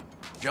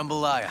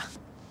 Jambalaya.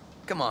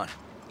 Come on.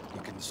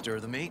 You can stir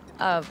the meat?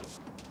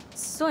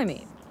 Soy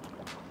meat.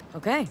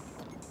 Okay.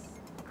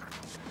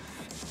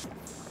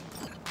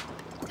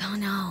 Oh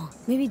no.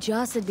 Maybe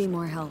Joss would be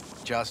more help.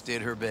 Joss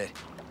did her bit.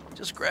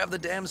 Just grab the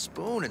damn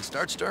spoon and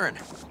start stirring.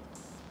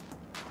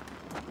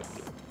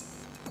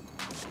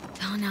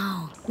 Oh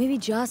no. Maybe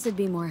Joss would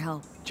be more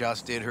help.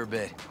 Joss did her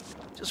bit.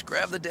 Just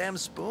grab the damn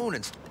spoon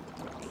and...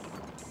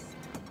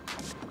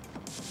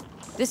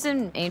 This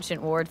an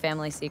ancient Ward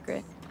family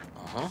secret?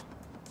 Uh-huh.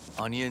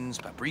 Onions,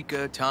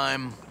 paprika,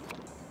 thyme.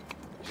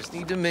 Just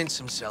need to mince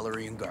some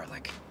celery and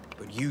garlic.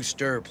 But you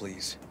stir,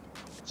 please.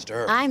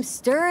 Stir. I'm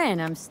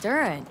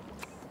stirring.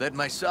 Bet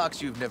my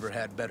socks you've never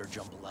had better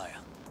jambalaya.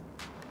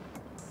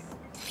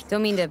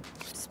 Don't mean to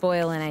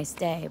spoil a nice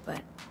day,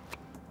 but...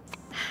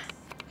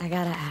 I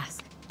gotta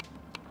ask.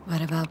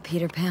 What about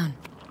Peter Pan?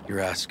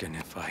 You're asking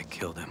if I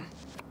killed him.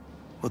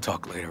 We'll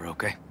talk later,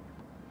 okay?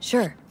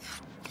 Sure.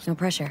 No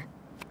pressure.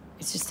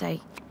 It's just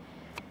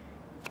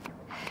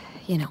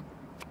you know.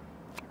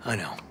 I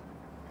know.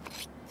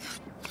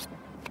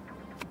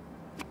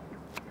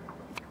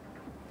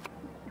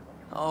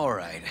 All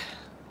right.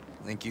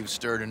 Think you've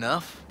stirred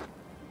enough?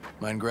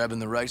 Mind grabbing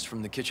the rice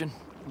from the kitchen?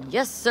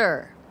 Yes,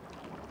 sir.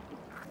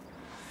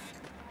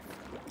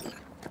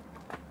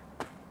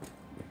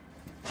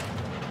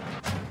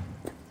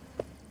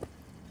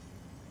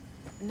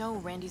 No,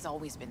 Randy's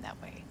always been that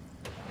way.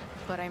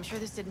 But I'm sure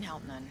this didn't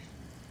help none.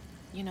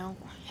 You know,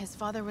 his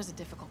father was a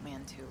difficult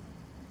man, too.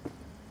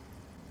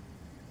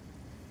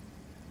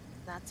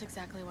 That's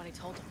exactly what I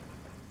told him.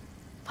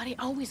 But he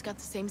always got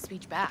the same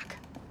speech back.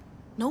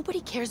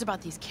 Nobody cares about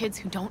these kids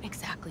who don't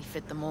exactly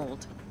fit the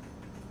mold.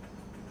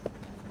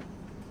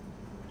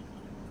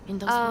 In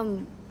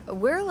those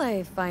where'll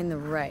I find the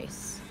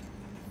rice?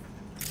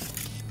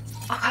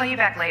 I'll call you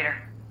back later.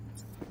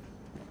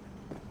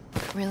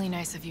 Really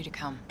nice of you to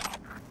come.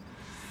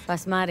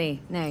 Basmati,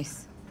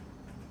 nice.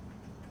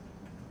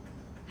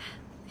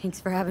 Thanks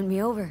for having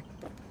me over.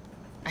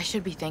 I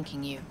should be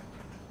thanking you.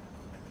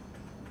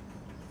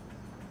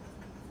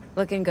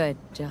 Looking good,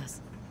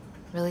 Joss.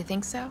 Really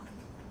think so?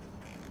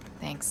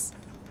 Thanks.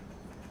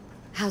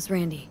 How's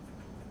Randy?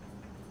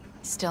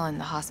 Still in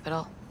the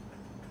hospital.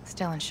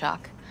 Still in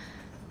shock.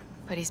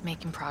 But he's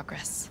making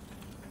progress.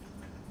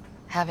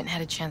 Haven't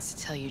had a chance to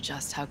tell you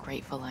just how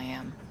grateful I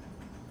am.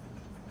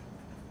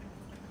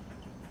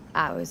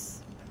 I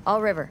was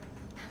all river.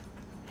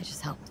 I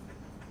just helped.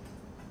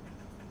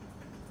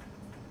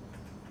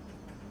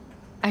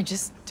 I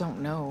just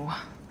don't know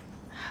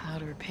how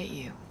to repay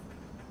you.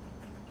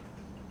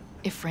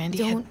 If Randy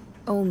Don't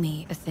owe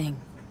me a thing,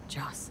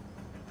 Joss.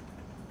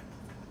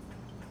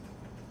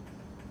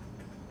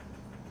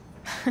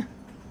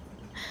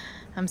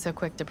 I'm so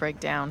quick to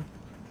break down.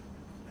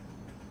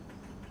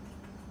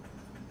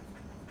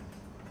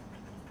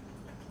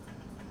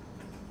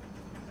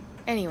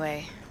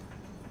 Anyway,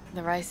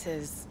 the rice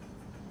is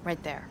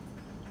right there.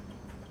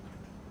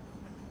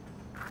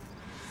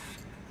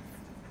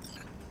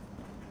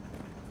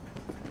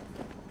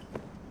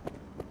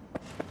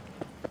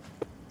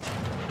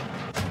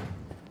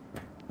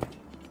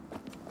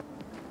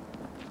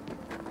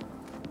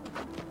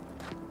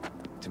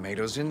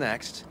 Tomatoes in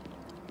next.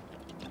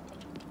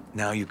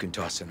 Now you can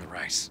toss in the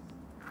rice.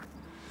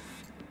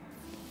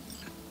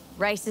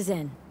 Rice is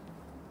in.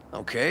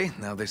 Okay,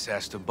 now this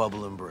has to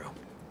bubble and brew.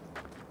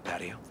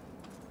 Patio.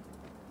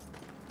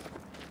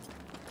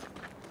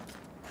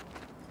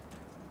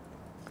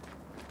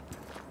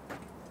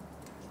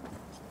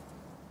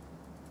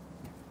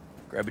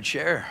 Grab a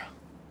chair.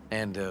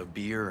 And a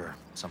beer or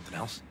something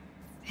else.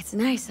 It's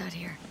nice out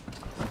here.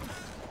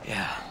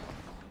 Yeah.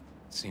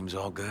 Seems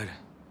all good.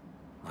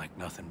 Like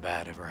nothing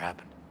bad ever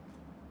happened.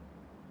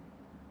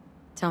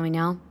 Tell me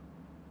now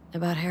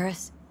about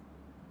Harris.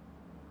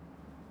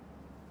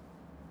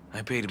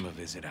 I paid him a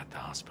visit at the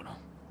hospital.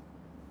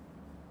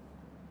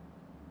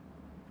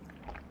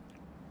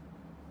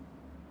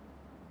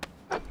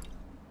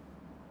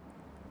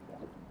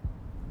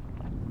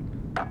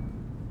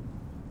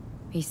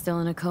 He's still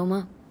in a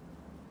coma?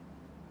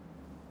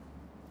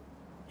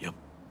 Yep.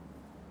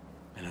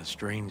 In a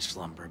strange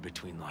slumber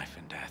between life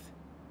and death.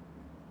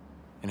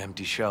 An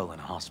empty shell in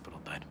a hospital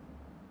bed.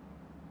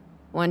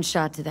 One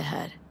shot to the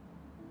head.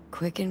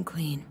 Quick and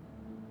clean.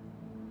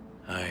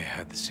 I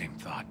had the same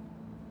thought.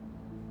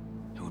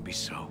 It would be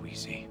so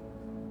easy.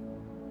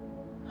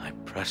 I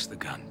pressed the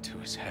gun to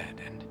his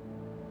head and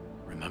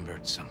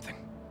remembered something.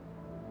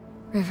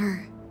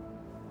 River.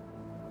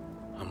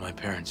 When my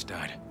parents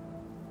died.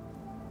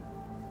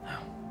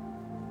 Now,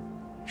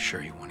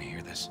 sure you want to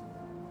hear this?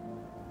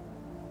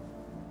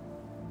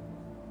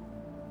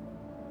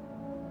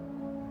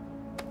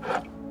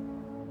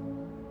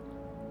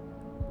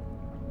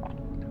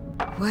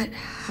 What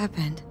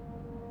happened?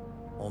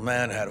 Old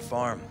man had a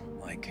farm,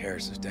 like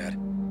Harris's dad.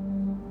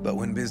 But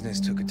when business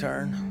took a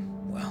turn,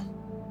 well...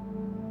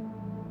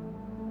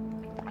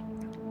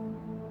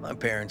 my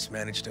parents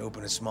managed to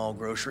open a small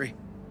grocery.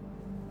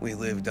 We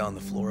lived on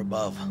the floor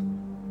above.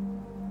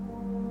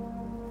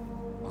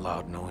 A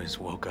loud noise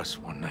woke us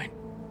one night.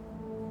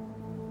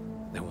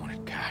 They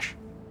wanted cash.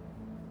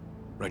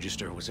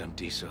 Register was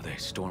empty, so they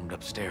stormed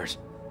upstairs,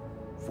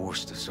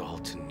 forced us all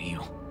to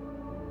kneel,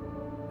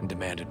 and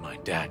demanded my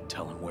dad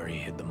tell him where he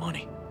hid the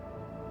money.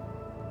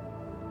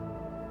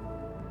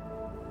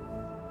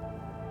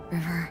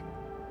 River,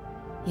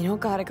 you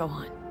don't gotta go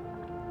on.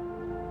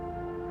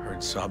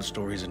 Heard sob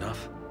stories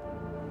enough?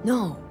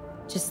 No,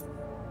 just...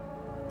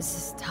 this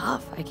is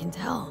tough, I can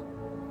tell.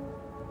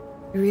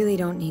 We really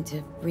don't need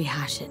to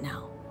rehash it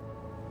now.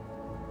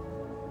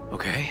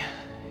 Okay,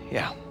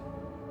 yeah.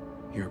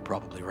 You're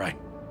probably right.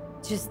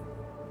 Just...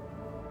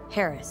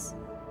 Harris.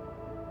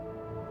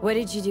 What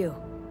did you do?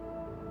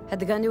 Had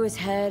the gun to his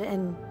head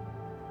and...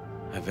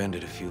 I've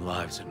ended a few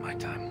lives in my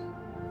time.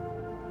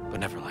 But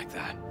never like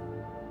that.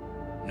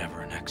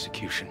 Never an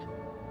execution.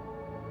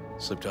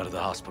 Slipped out of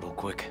the hospital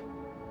quick.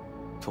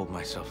 Told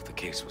myself the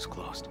case was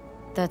closed.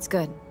 That's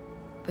good.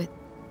 But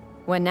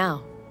what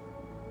now?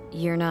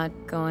 You're not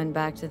going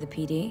back to the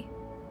PD?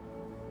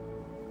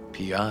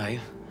 PI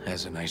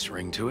has a nice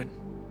ring to it.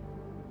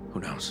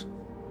 Who knows?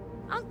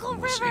 Uncle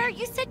We'll River, see.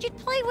 you said you'd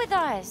play with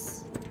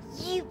us.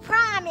 You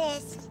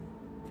promised.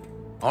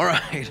 All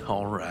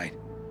right.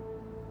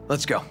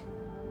 Let's go.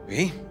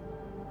 V,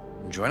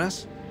 join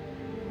us?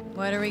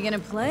 What are we gonna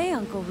play,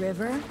 Uncle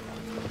River?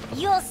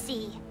 You'll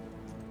see.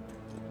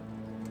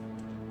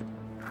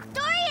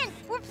 Dorian,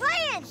 we're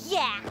playing!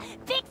 Yeah,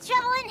 Big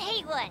Trouble in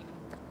Haywood.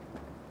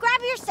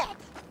 Grab your set.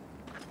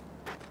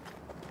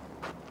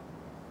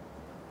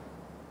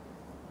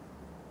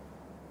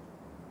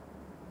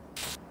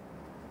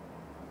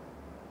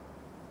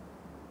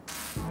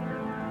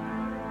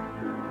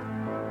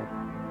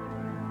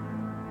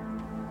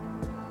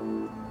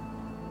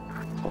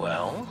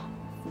 Well,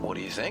 what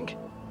do you think?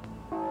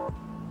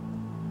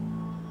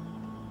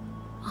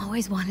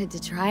 Always wanted to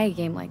try a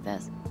game like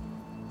this.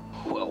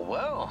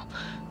 Well.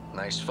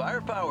 Nice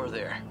firepower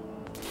there.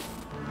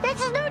 This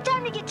is no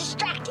time to get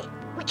distracted.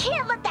 We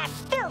can't let that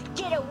filth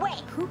get away.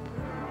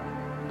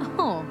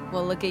 Oh,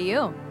 well look at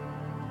you.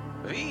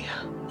 V,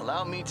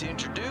 allow me to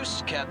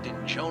introduce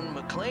Captain Joan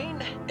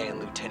McClane and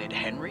Lieutenant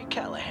Henry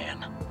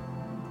Callahan.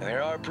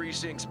 They're our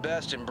precinct's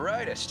best and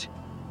brightest.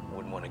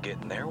 Wouldn't want to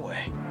get in their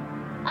way.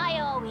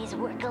 I always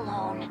work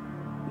alone.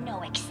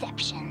 No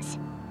exceptions.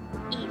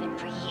 Even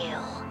for you.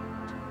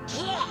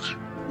 Yeah,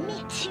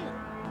 me too.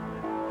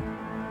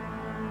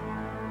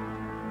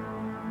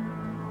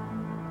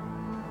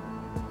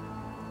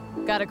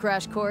 Got a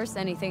crash course?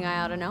 Anything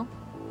I ought to know?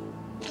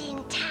 The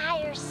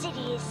entire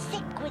city is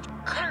sick with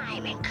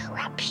crime and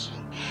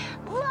corruption.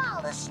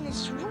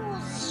 Lawlessness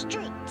rules the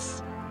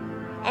streets.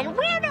 And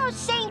we're no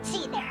saints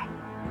either.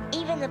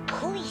 Even the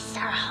police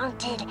are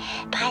haunted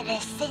by the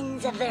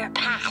sins of their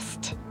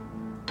past.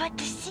 But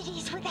the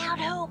city's without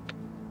hope.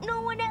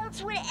 No one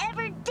else would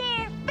ever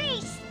dare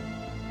face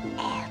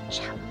El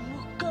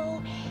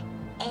Chamuco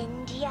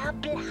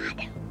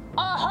Endiablado.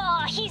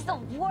 Oh, he's the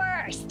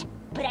worst.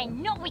 But I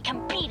know we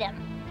can beat him.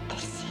 The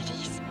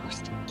city's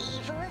most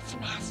evilest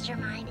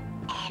mastermind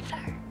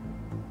ever.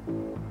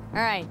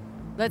 All right,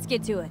 let's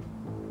get to it.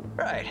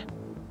 Right.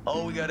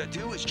 All we gotta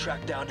do is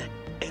track down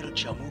El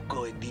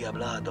Chamuco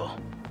Endiablado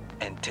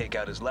and take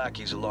out his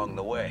lackeys along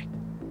the way.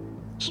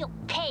 He'll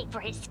pay for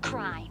his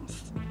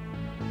crimes.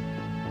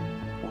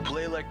 We'll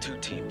play like two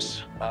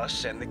teams,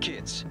 us and the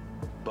kids,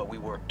 but we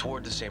work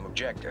toward the same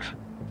objective.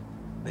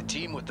 The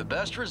team with the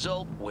best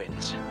result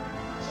wins.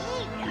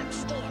 You don't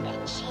stand a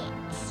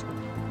chance.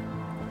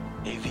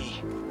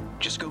 AV,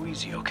 just go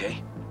easy,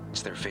 okay?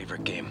 It's their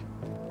favorite game.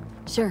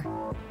 Sure.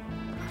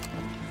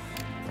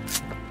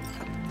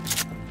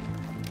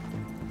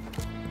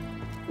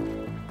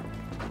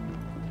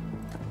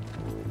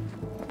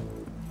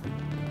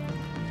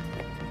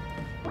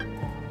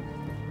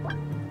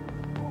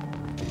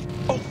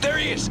 Oh, there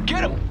he is!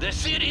 Get him! The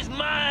city's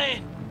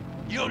mine!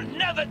 You'll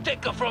never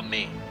take her from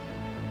me!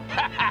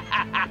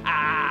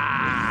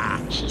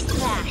 He's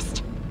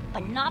fast,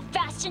 but not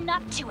fast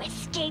enough to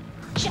escape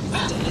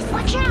justice.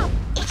 Watch out!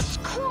 It's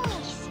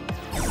Cronies!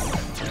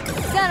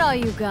 Is that all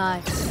you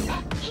got?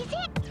 He's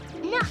hit!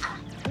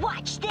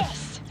 Watch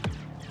this!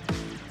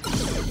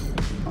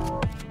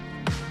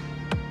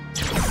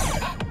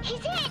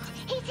 He's hit!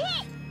 He's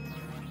hit!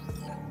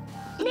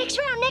 Next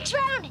round, next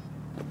round!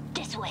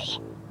 This way.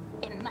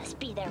 It must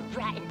be their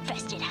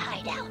rat-infested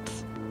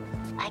hideouts.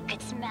 I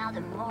could smell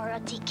the moral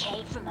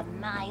decay from a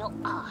mile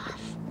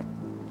off.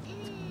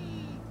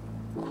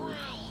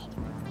 Quiet.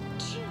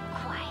 Too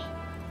quiet.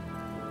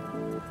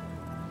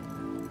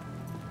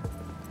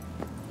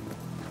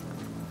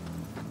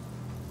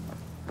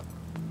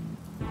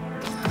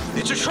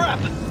 It's a trap!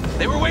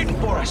 They were waiting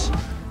for us!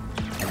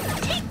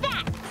 Take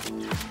that!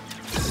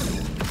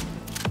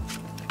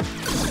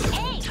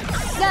 Hey!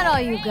 Is that all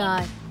you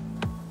got?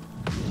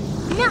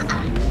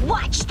 Nuh-uh!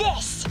 Watch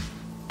this!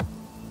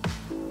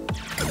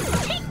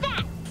 Take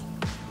that!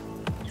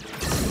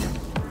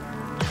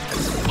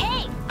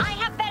 Hey! I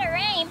have better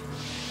aim!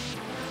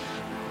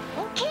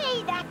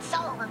 Okay, that's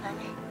all of them.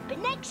 But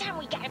next time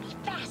we gotta be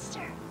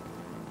faster.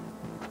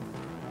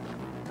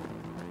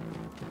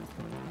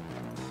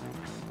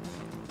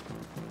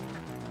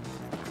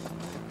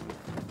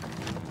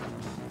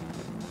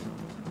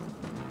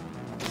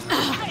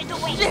 Out of the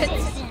way,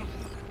 citizen!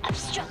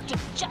 Obstructing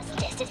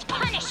justice is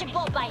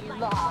punishable by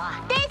law.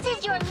 This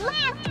is your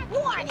last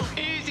warning!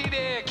 Easy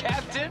there,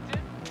 Captain.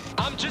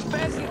 I'm just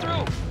passing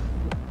through.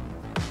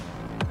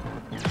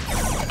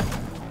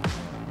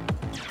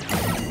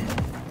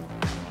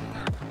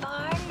 Not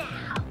far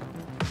now.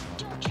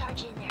 Don't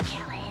charge in there,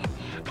 Callahan.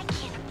 I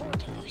can't afford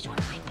to lose one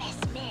of my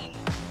best men.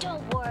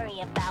 Don't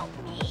worry about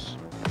me.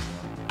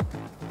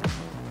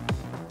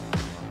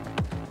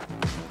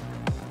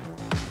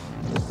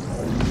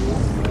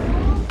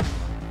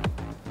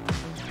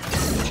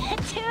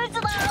 Too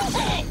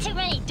slow! Too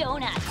many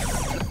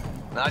donuts.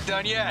 Not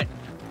done yet.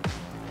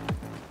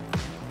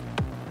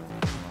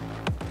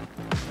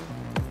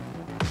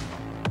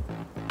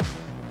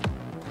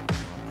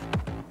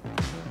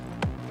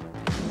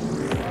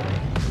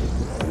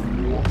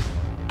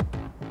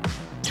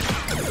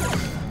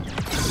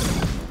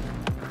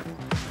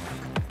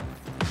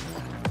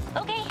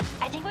 Okay,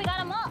 I think we got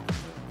them all.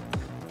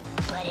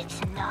 But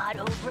it's not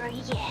over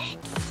yet.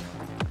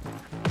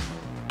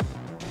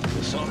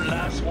 Some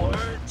last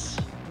words?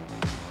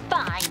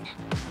 Fine.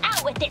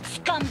 Out with it,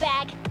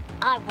 scumbag.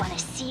 I want to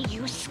see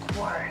you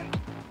squirm.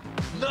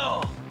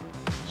 No!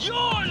 Your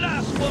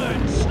last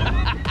words!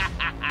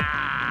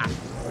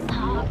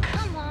 Oh,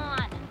 come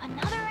on.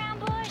 Another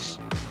ambush?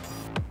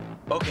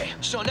 Okay,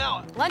 so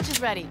now... Lunch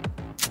is ready.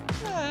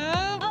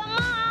 But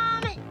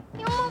Mom,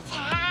 you almost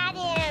had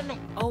him.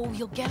 Oh,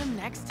 you'll get him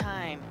next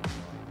time.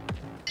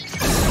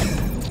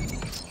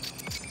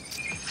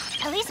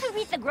 At least we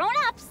beat the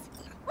grown-ups.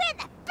 We're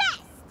the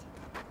best.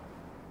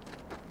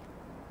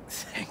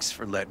 Thanks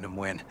for letting them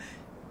win.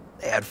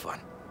 They had fun.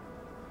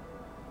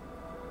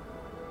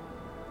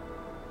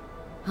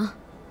 Huh?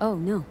 Oh,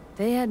 no.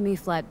 They had me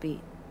flat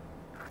beat.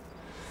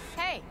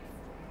 Hey,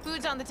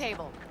 food's on the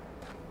table.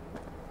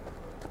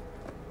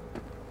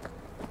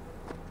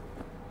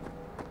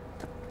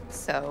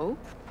 So,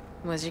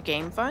 was your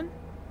game fun?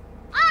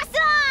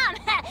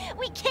 Awesome!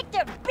 We kicked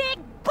their big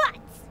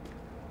butts.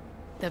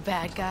 The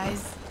bad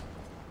guys?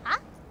 Huh?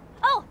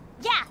 Oh,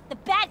 yeah, the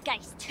bad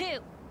guys, too.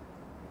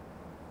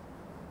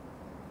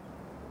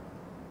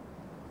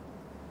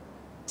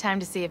 Time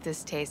to see if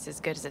this tastes as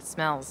good as it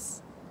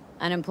smells.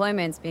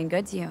 Unemployment's being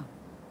good to you.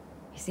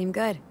 You seem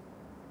good.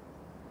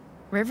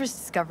 River's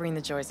discovering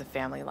the joys of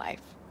family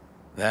life.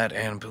 That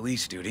and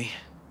police duty.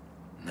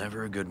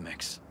 Never a good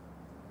mix.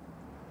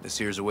 This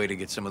here's a way to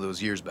get some of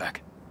those years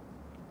back.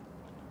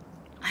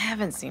 I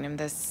haven't seen him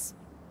this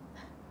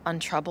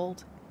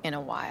untroubled in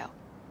a while.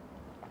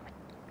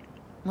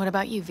 What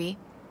about you, V?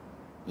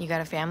 You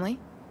got a family?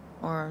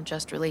 Or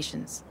just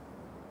relations?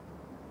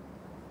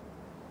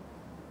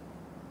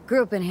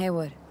 Grew up in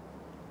Haywood.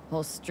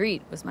 Whole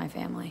street was my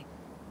family.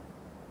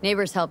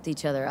 Neighbors helped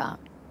each other out.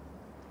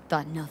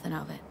 Thought nothing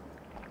of it.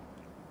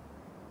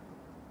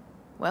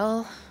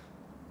 Well,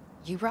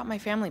 you brought my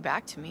family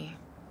back to me,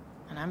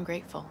 and I'm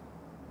grateful.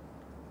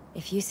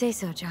 If you say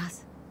so,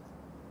 Joss.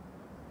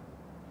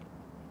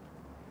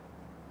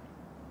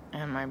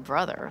 And my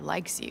brother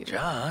likes you.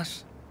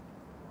 Joss?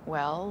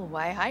 Well,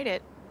 why hide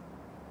it?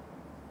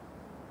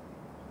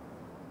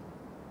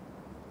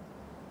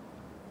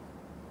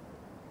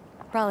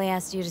 Probably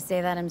asked you to say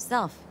that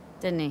himself,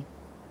 didn't he?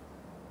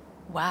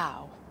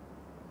 Wow.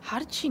 How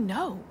did she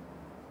know?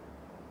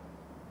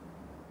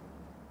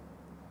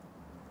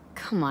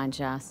 Come on,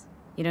 Joss.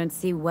 You don't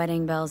see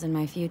wedding bells in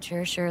my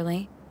future,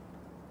 surely?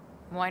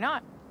 Why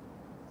not?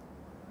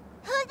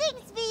 Who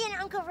thinks V and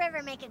Uncle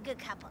River make a good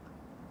couple?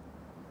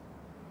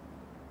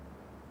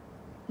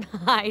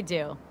 I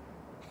do.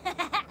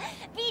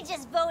 V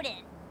just voted.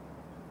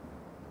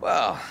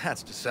 Well,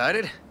 that's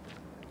decided.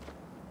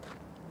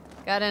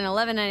 Got an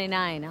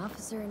 1199.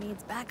 Officer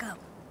needs backup.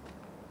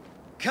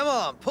 Come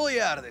on, pull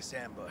you out of this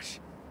ambush.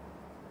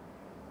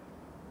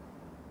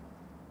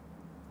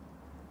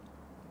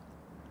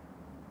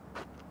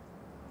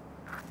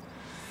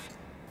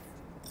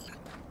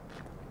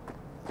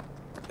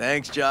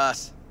 Thanks,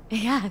 Joss.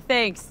 Yeah,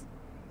 thanks.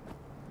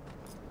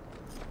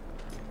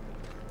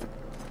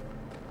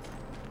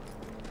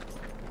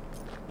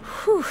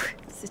 Whew,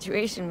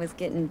 situation was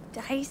getting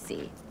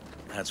dicey.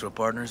 That's what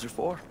partners are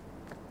for.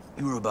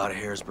 You were about a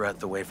hair's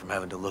breadth away from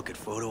having to look at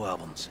photo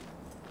albums.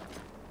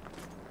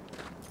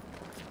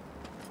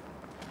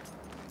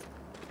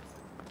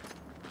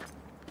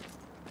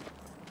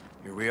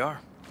 Here we are.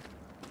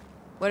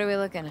 What are we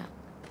looking at?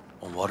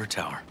 A water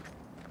tower.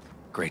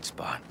 Great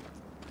spot.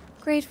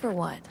 Great for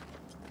what?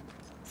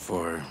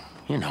 For,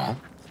 you know,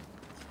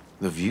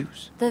 the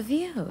views. The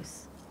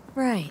views.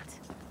 Right.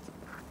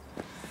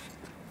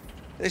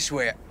 This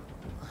way.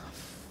 Oh,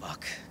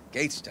 fuck.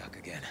 Gate's stuck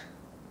again.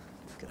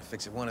 Gonna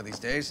fix it one of these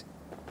days.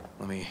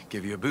 Let me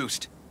give you a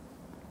boost.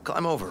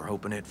 Climb over,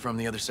 open it from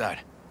the other side.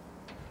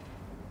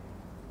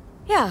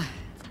 Yeah.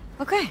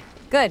 Okay,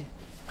 good.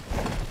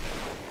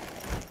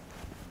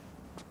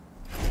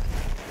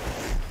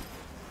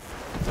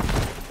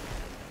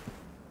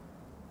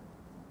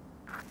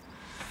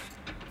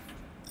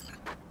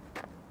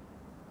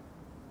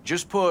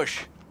 Just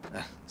push.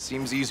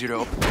 Seems easier to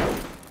open.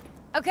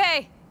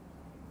 Okay.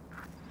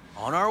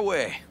 On our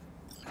way.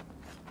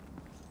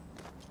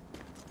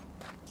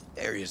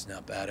 Area's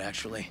not bad,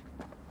 actually.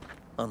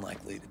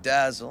 Unlikely to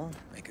dazzle.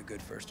 Make a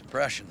good first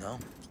impression, though.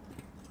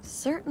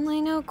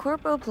 Certainly no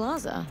Corpo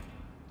Plaza.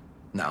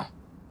 No.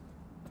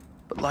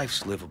 But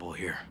life's livable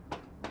here.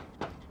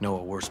 Know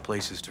of worse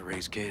places to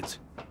raise kids.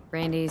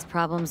 Randy's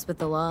problems with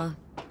the law.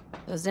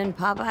 Those didn't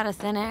pop out of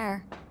thin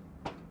air.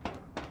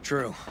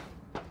 True.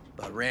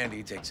 But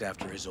Randy takes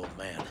after his old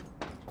man.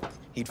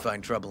 He'd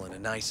find trouble in a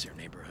nicer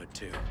neighborhood,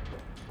 too.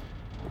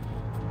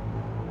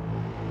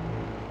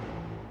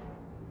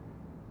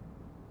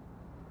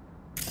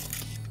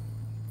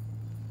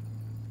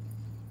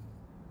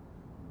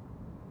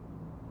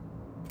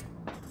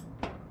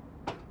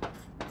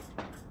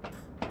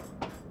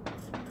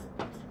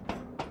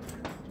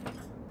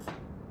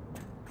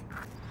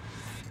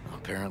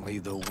 Apparently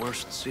the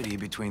worst city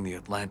between the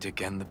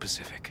Atlantic and the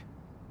Pacific.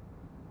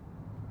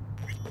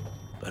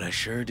 But I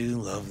sure do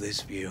love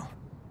this view.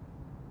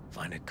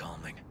 Find it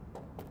calming.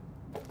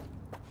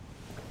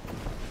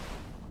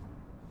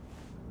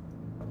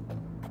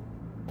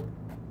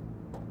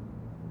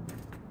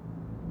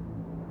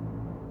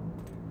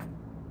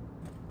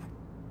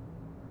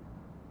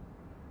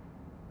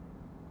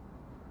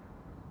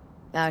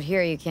 Out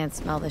here, you can't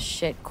smell the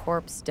shit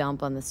corpse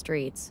dump on the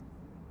streets.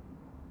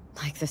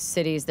 Like the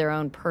city's their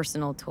own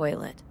personal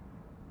toilet.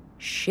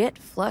 Shit,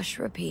 flush,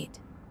 repeat.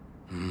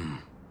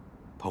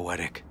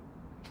 Poetic.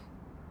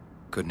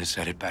 Couldn't have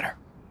said it better.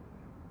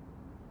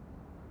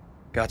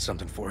 Got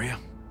something for you.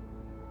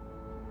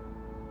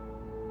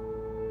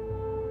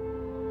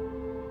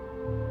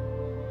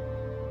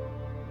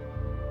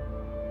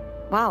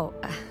 Wow.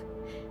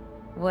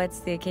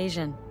 What's the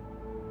occasion?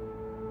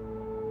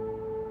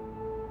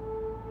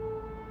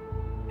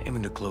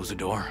 Aiming to close the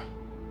door.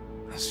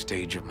 The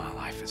stage of my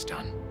life is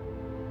done.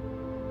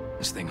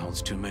 This thing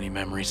holds too many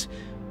memories.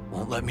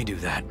 Won't let me do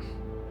that.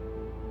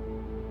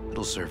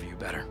 It'll serve you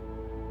better.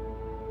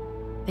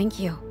 Thank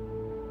you.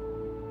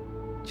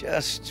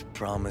 Just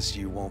promise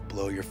you won't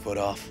blow your foot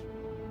off.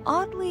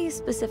 Oddly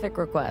specific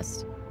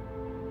request.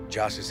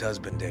 Josh's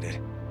husband did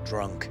it.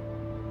 Drunk.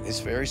 This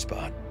very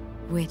spot.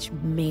 Which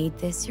made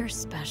this your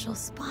special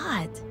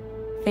spot?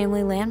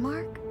 Family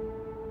landmark?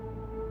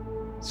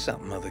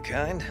 Something of the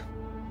kind.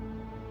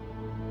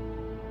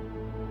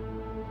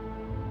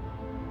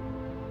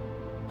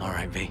 All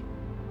right, V.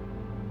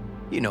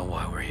 You know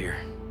why we're here,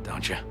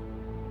 don't you?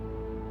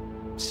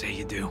 Say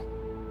you do.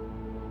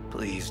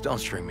 Please, don't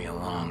string me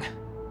along.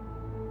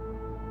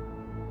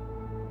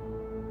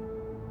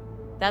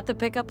 That the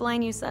pickup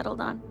line you settled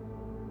on?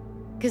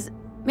 'Cause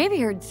maybe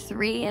heard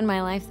 3 in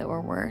my life that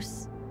were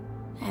worse.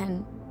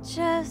 And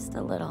just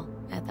a little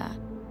at that.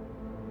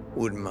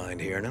 Wouldn't mind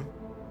hearing him.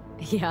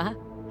 Yeah.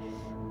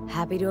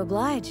 Happy to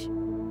oblige.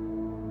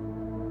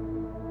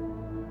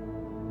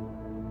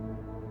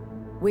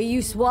 Way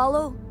you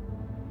swallow?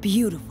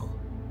 Beautiful.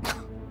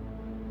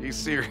 You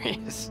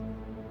serious?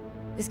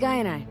 This guy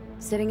and I,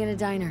 sitting in a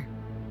diner.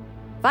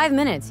 5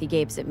 minutes, he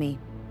gapes at me.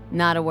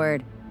 Not a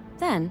word.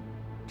 Then,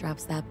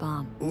 drops that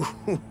bomb.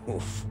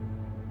 Oof.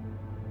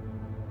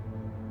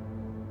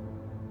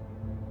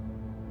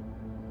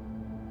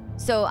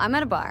 So I'm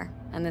at a bar,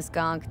 and this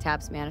gonk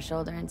taps me on the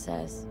shoulder and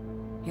says,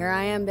 "Here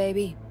I am,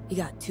 baby. You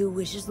got 2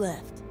 wishes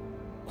left."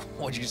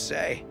 What'd you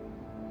say?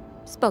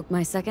 Spoke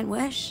my second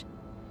wish.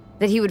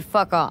 That he would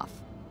fuck off.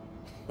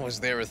 Was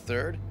there a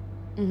third?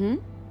 Mm-hmm.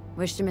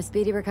 Wished him a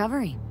speedy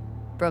recovery.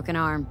 Broken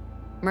arm.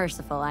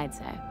 Merciful, I'd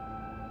say.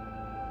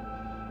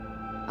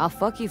 I'll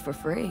fuck you for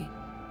free.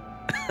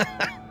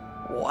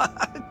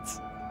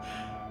 What?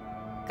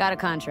 Got a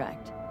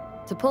contract.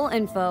 To pull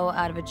info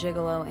out of a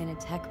gigolo in a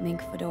tech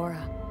mink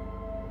fedora.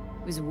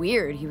 It was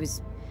weird. He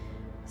was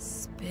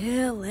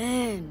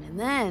spilling. And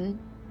then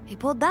he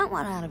pulled that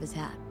one out of his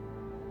hat.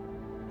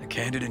 A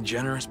candid and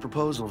generous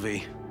proposal,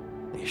 V.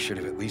 You should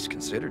have at least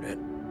considered it.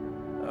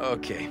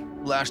 Okay,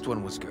 last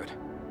one was good.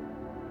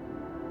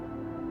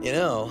 You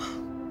know,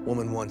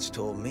 woman once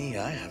told me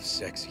I have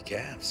sexy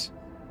calves.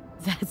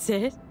 That's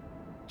it?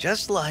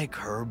 Just like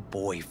her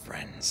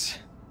boyfriends.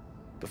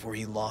 before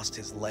he lost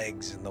his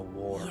legs in the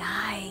war.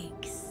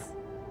 Yikes.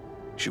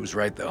 She was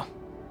right, though.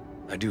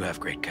 I do have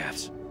great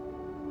calves.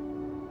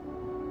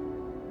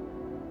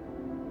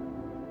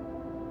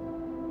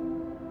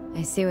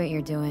 I see what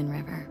you're doing,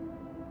 River.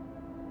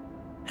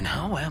 And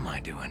how am I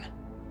doing?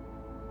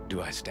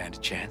 Do I stand a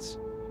chance?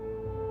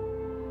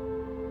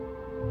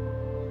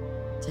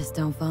 Just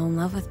don't fall in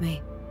love with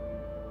me.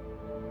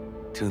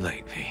 Too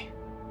late, V.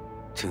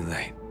 Too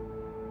late.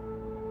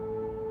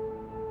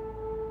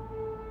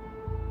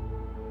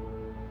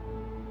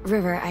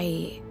 River,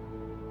 I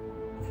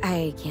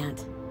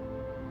can't.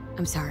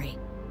 I'm sorry.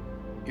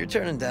 You're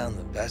turning down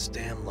the best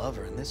damn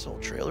lover in this whole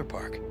trailer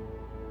park.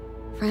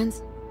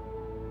 Friends?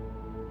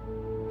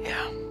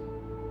 Yeah.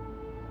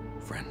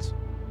 Friends.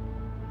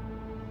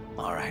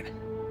 All right.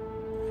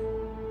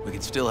 We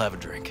can still have a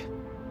drink.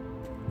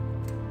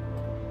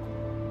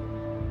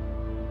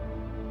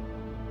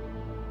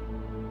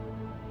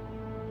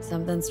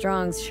 Something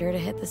strong's sure to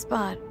hit the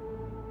spot.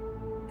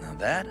 Now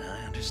that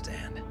I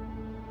understand.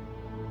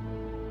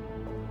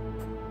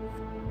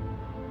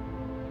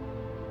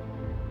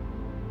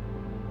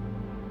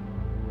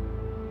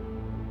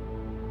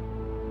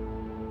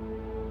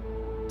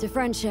 To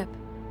friendship.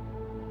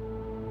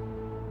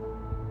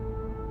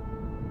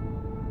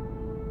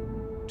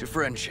 To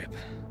friendship.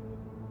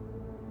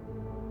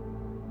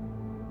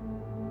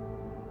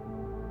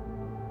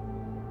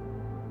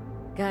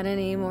 Got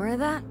any more of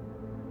that?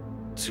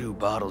 2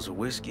 bottles of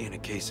whiskey and a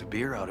case of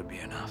beer ought to be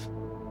enough.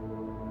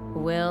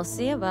 We'll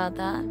see about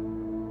that.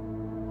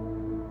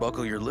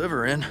 Buckle your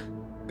liver in.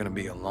 Gonna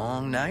be a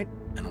long night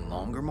and a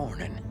longer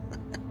morning.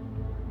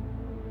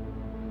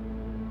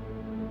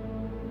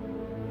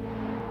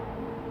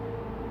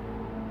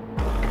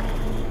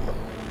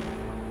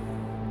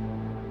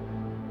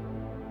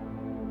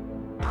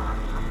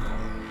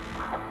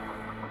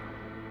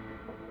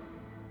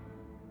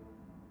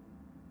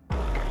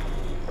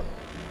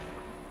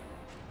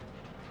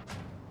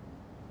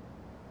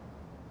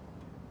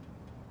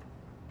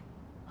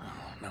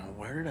 Now,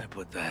 where did I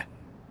put that?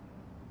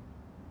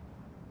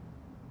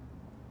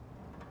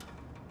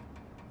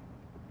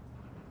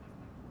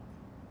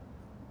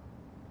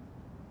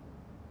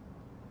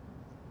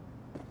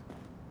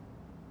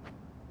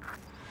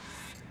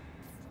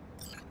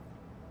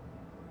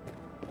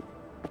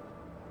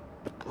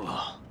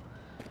 Whoa.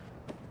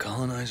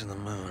 Colonizing the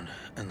moon,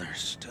 and there's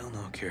still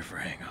no cure for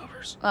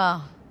hangovers.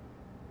 Well,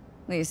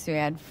 at least we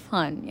had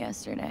fun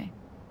yesterday.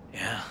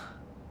 Yeah.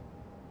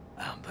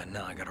 But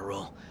now I gotta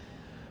roll.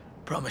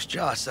 Promised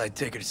Joss I'd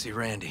take her to see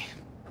Randy.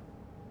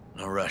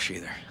 No rush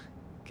either.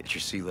 Get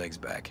your sea legs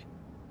back.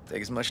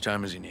 Take as much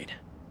time as you need.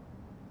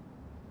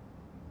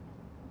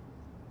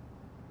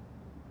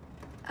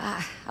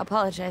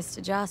 Apologize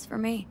to Joss for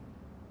me.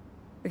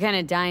 We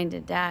kinda dined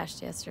and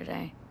dashed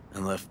yesterday.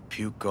 And left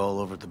puke all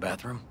over the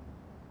bathroom?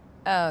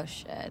 Oh,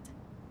 shit.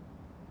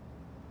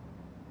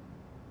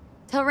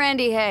 Tell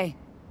Randy, hey.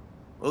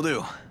 Will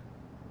do.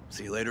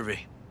 See you later,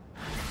 V.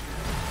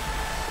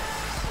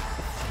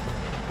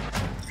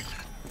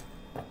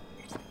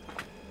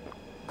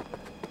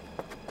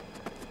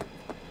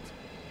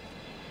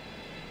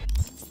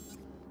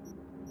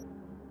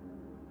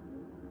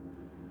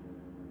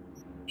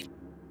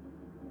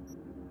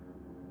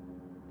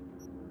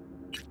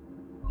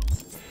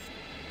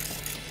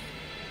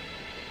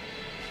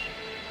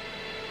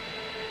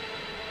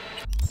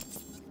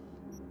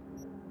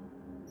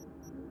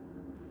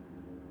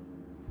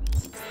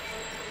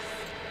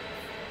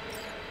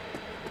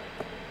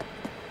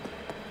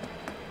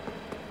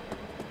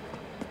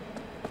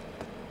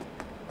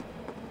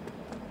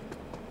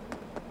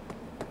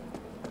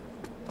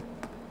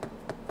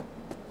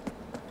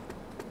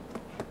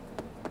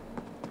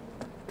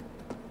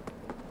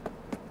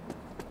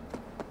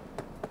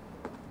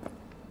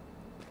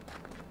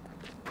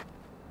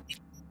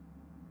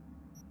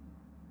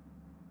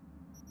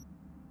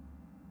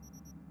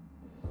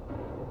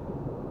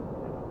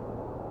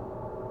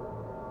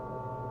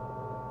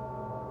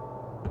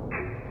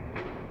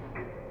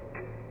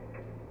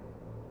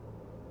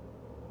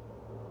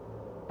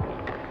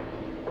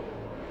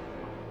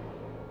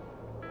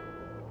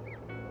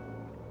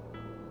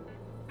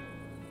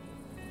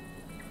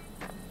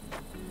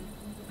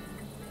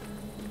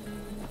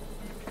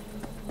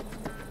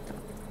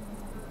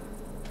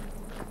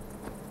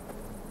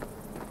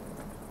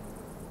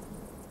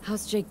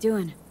 How's Jake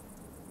doing?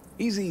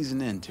 He's easing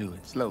into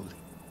it, slowly.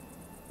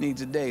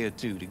 Needs a day or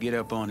 2 to get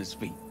up on his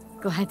feet.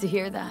 Glad to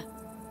hear that.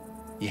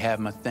 You have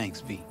my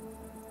thanks, V.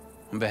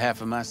 On behalf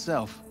of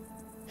myself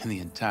and the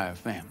entire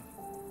family.